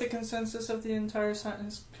does, is it the consensus of the entire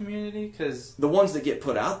science community? Because the ones that get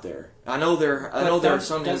put out there, I know there are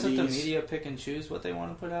some. Doesn't the media pick and choose what they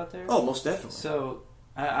want to put out there? Oh, most definitely. So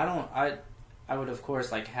I would of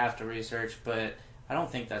course have to research, but I don't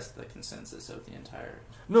think that's the consensus of the entire.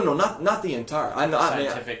 No, not the entire.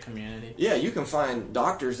 Scientific community. Yeah, you can find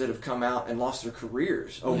doctors that have come out and lost their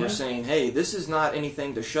careers over saying, "Hey, this is not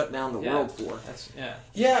anything to shut down the world for."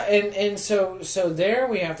 Yeah, and so there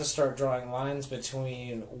we have to start drawing lines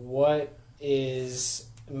between what is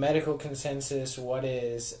medical consensus, what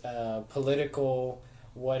is political,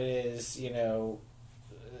 what is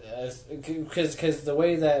because the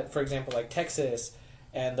way that, for example, Texas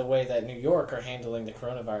and the way that New York are handling the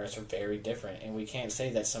coronavirus are very different, and we can't say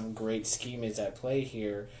that some great scheme is at play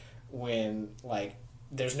here when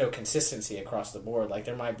there's no consistency across the board.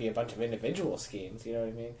 There might be a bunch of individual schemes, you know what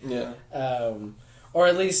I mean? Yeah. Or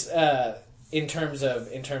at least in terms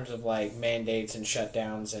of mandates and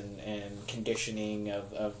shutdowns and conditioning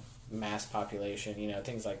of mass population,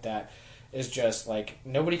 things like that. Is just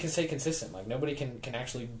nobody can stay consistent. Nobody can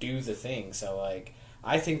actually do the thing. So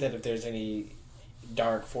I think that if there's any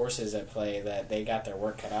dark forces at play, that they got their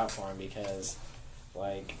work cut out for them, because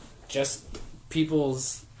just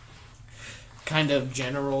people's kind of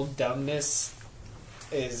general dumbness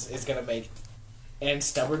is going to make, and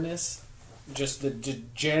stubbornness, just the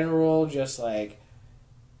general, just like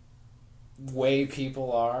way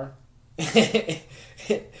people are, the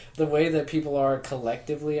way that people are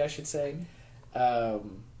collectively, I should say.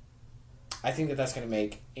 I think that's going to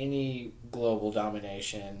make any global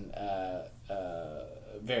domination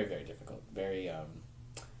very, very difficult. Very,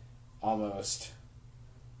 almost,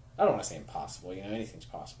 I don't want to say impossible. Anything's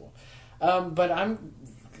possible. But I'm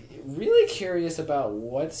really curious about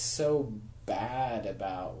what's so bad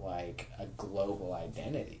about, like, a global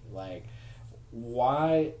identity. Like,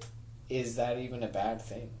 why is that even a bad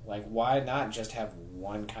thing? Like, why not just have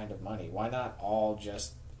one kind of money? Why not all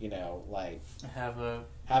just, like... Have a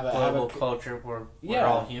global culture where we're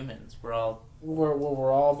all humans. We're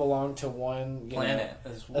all belong to one planet.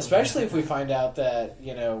 Especially if we find out that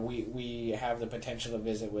we have the potential to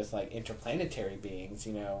visit with like interplanetary beings.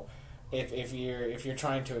 If you're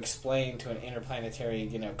trying to explain to an interplanetary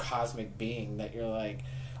cosmic being that you're like,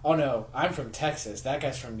 oh no, I'm from Texas, that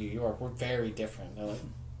guy's from New York, we're very different. They're like,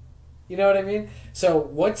 you know what I mean? So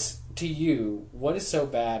what is so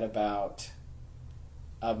bad about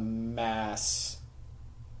a mass?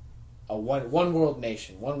 A one world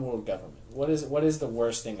nation, one world government. What is the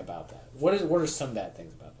worst thing about that? What are some bad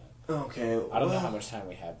things about that? Okay, I don't know how much time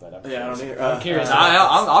we have, but I'm curious.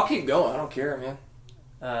 I'll keep going. I don't care, man.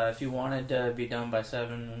 If you wanted to be done by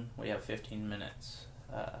 7, we have 15 minutes.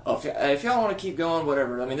 If y'all want to keep going,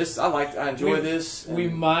 whatever. I mean, I enjoy this. We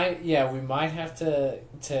might have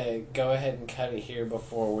to go ahead and cut it here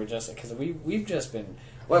before we're just because we've just been.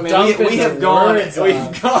 Well, I mean, we have gone. If you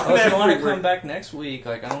want to come back next week,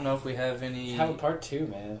 like I don't know if we have any. Have a part 2,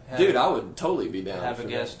 man. Dude, I would totally be down. Have a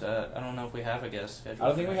guest. I don't know if we have a guest scheduled. I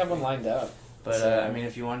don't think we have one lined up. But I mean,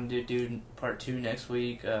 if you wanted to do part 2 next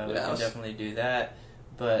week, we can definitely do that.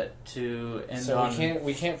 But to end on,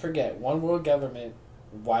 we can't forget one world government.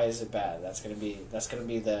 Why is it bad? That's gonna be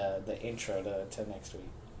the intro to next week.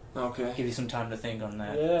 Okay. Give you some time to think on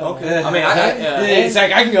that. Yeah. Okay. I mean, it's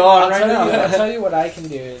like I can go on right now. I'll tell you what I can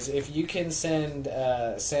do is if you can send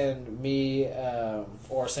me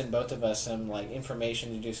or send both of us some like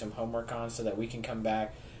information to do some homework on, so that we can come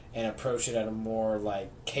back and approach it at a more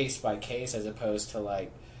like case by case as opposed to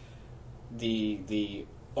like the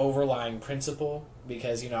overlying principle,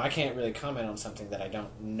 because I can't really comment on something that I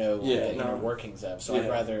don't know the inner workings of. So I'd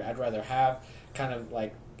rather have kind of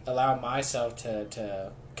like allow myself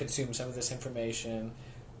to consume some of this information,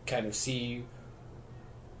 kind of see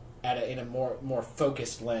in a more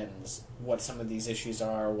focused lens what some of these issues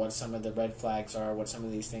are, what some of the red flags are, what some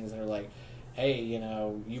of these things that are like, hey,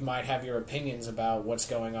 you might have your opinions about what's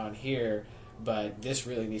going on here, but this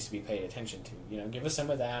really needs to be paid attention to. Give us some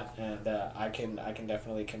of that, and I can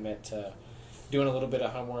definitely commit to doing a little bit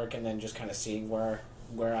of homework and then just kind of seeing where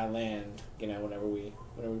I land. Whenever we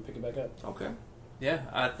pick it back up. Okay. Yeah,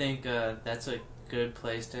 I think that's a good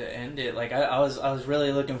place to end it. Like I was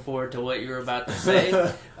really looking forward to what you were about to say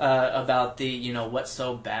about the what's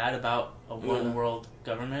so bad about a one world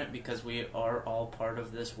government, because we are all part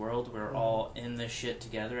of this world. We're all in this shit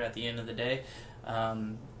together. At the end of the day.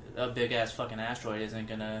 A big ass fucking asteroid isn't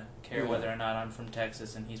gonna care whether or not I'm from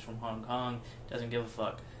Texas and he's from Hong Kong. Doesn't give a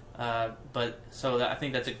fuck. But I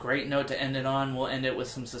think that's a great note to end it on. We'll end it with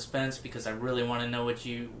some suspense because I really want to know what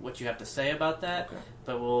you have to say about that. Okay.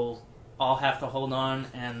 But we'll all have to hold on,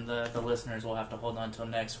 and the listeners will have to hold on until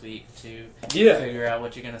next week to figure out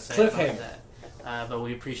what you're gonna say about that. But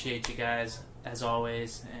we appreciate you guys as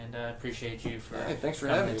always, and appreciate you for thanks for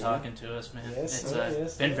coming having and talking to us, man. Yes,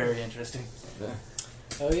 It's been very interesting. Yeah.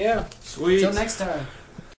 Oh yeah. Sweet. Till next time.